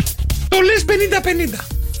 Το λες 50-50.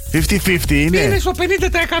 50-50 είναι. Είναι στο 50%.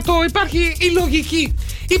 Υπάρχει η λογική.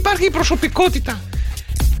 Υπάρχει η προσωπικότητα.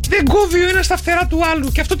 Δεν κόβει ο ένας τα φτερά του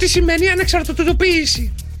άλλου. Και αυτό τι σημαίνει?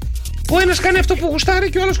 Ανεξαρτητοποίηση. Ο ένας κάνει αυτό που γουστάρει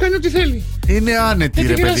και ο άλλος κάνει ό,τι θέλει. Είναι άνετη,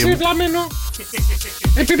 ρε παιδί μου.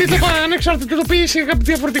 Επειδή το ανεξαρτητοποίηση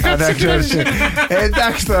διαφορετικά τις εκφράσεις.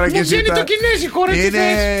 Εντάξει τώρα και εσύ. Μου βγαίνει το κινέζικο, ρε.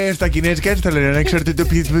 Είναι στα κινέζικα έτσι τα λένε.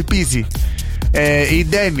 Ανεξαρτητοποίηση. Η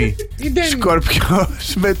Ντένι.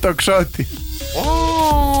 Σκορπιός με το ξώτη.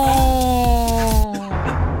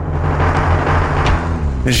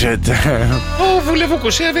 Je t'aime. Oh, voulez-vous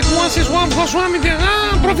coucher avec moi ce soir? François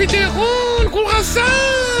Mitterrand, profiteront, courageux.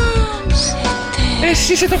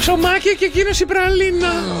 Εσύ είσαι το ψωμάκι και εκείνος η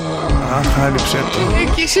πραλίνα. Αχ, άλυψέ το.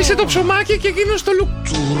 Εσύ είσαι το ψωμάκι και εκείνος το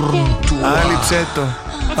λουκό. Άλυψέ το.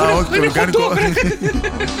 Όχι το λουκάνικο.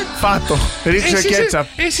 Φάτο, ρίξε κέτσαπ.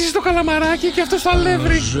 Εσύ είσαι το καλαμαράκι και αυτός το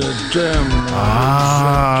αλεύρι.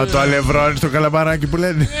 Το αλευρώνει στο καλαμαράκι που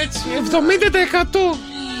λένε. Έτσι, 70%.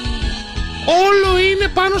 Όλο είναι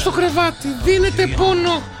πάνω στο κρεβάτι. Δίνεται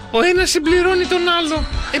πόνο. Ο ένας συμπληρώνει τον άλλο.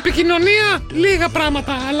 Επικοινωνία, λίγα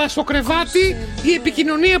πράγματα. Αλλά στο κρεβάτι η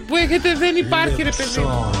επικοινωνία που έχετε δεν υπάρχει, ρε παιδί.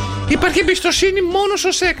 Υπάρχει εμπιστοσύνη μόνο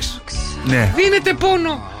στο σεξ. Ναι. Δίνεται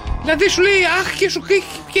πόνο. Δηλαδή σου λέει αχ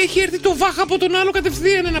και έχει έρθει το βάχα από τον άλλο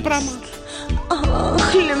κατευθείαν ένα πράγμα.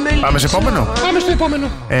 Πάμε σε επόμενο. Πάμε στο επόμενο.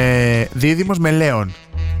 Δίδυμος με λέον.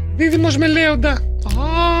 Δίδυμος με λέοντα.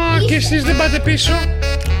 Και εσείς δεν πάτε πίσω.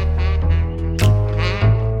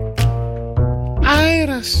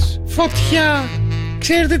 Αέρας, φωτιά.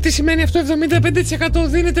 Ξέρετε τι σημαίνει αυτό? 75%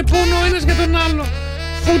 δίνεται πόνο ο ένας για τον άλλο.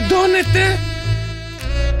 Φουντώνετε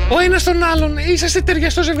ο ένας τον άλλον. Είσαστε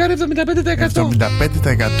ταιριαστό ζευγάρι 75%.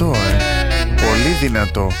 75%, πολύ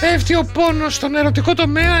δυνατό. Πέφτει ο πόνος στον ερωτικό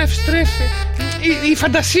τομέα, ευστρέφει. Η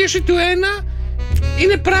φαντασίωση του ένα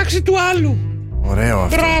είναι πράξη του άλλου. Ωραίο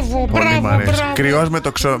αυτό. Μπράβο. Κρυός με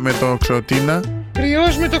το ξωτίνα.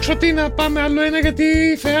 Κρυός με το ξωτίνα. Πάμε άλλο ένα γιατί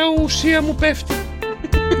η θεά ουσία μου πέφτει.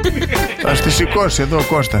 Θα στη σηκώσει εδώ ο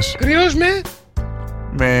Κώστας.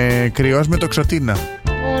 Κρυός με το ξωτίνα.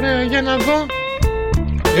 Ωραία, για να δω.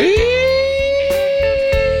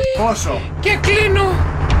 Πόσο? Και κλείνω.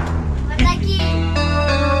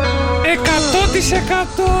 100%.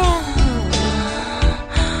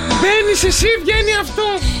 Μπαίνεις εσύ, βγαίνει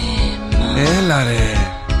αυτός. Έλα ρε.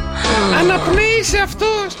 Αναπνέησε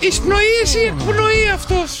αυτός. Εισπνοεί εσύ, εκπνοεί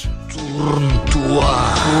αυτός.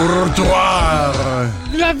 Τουρτουάρ.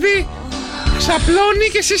 Δηλαδή ξαπλώνει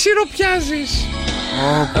και εσύ σιροπιάζεις.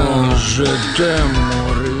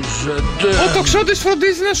 Ο τοξότης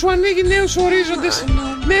φροντίζει να σου ανοίγει νέους ορίζοντες,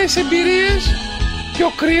 νέες εμπειρίες Και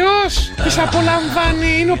ο κρυός της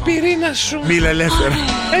απολαμβάνει, είναι ο πυρήνας σου. Μίλα ελεύθερα.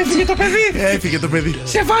 Έφυγε το παιδί. Έφυγε το παιδί.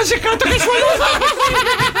 Σε βάζει κάτω και σου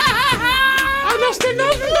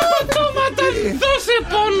αναστενάζει τα πατώματα. Δώσε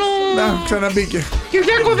πόνο. Να, ξαναμπήκε.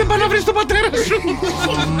 Κυριάκο, δεν πάει να βρεις τον πατέρα σου.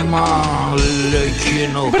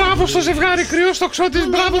 Μπράβο στο ζευγάρι κρυός τοξότης.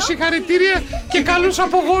 Μπράβο, συγχαρητήρια και καλούς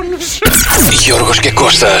απογόνους. Γιώργος και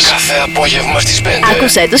Κώστας. Κάθε απόγευμα στις 5.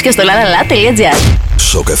 Άκουσέ τους και στο lalala.gr.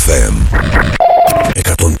 Σοκ FM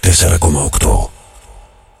 104,8.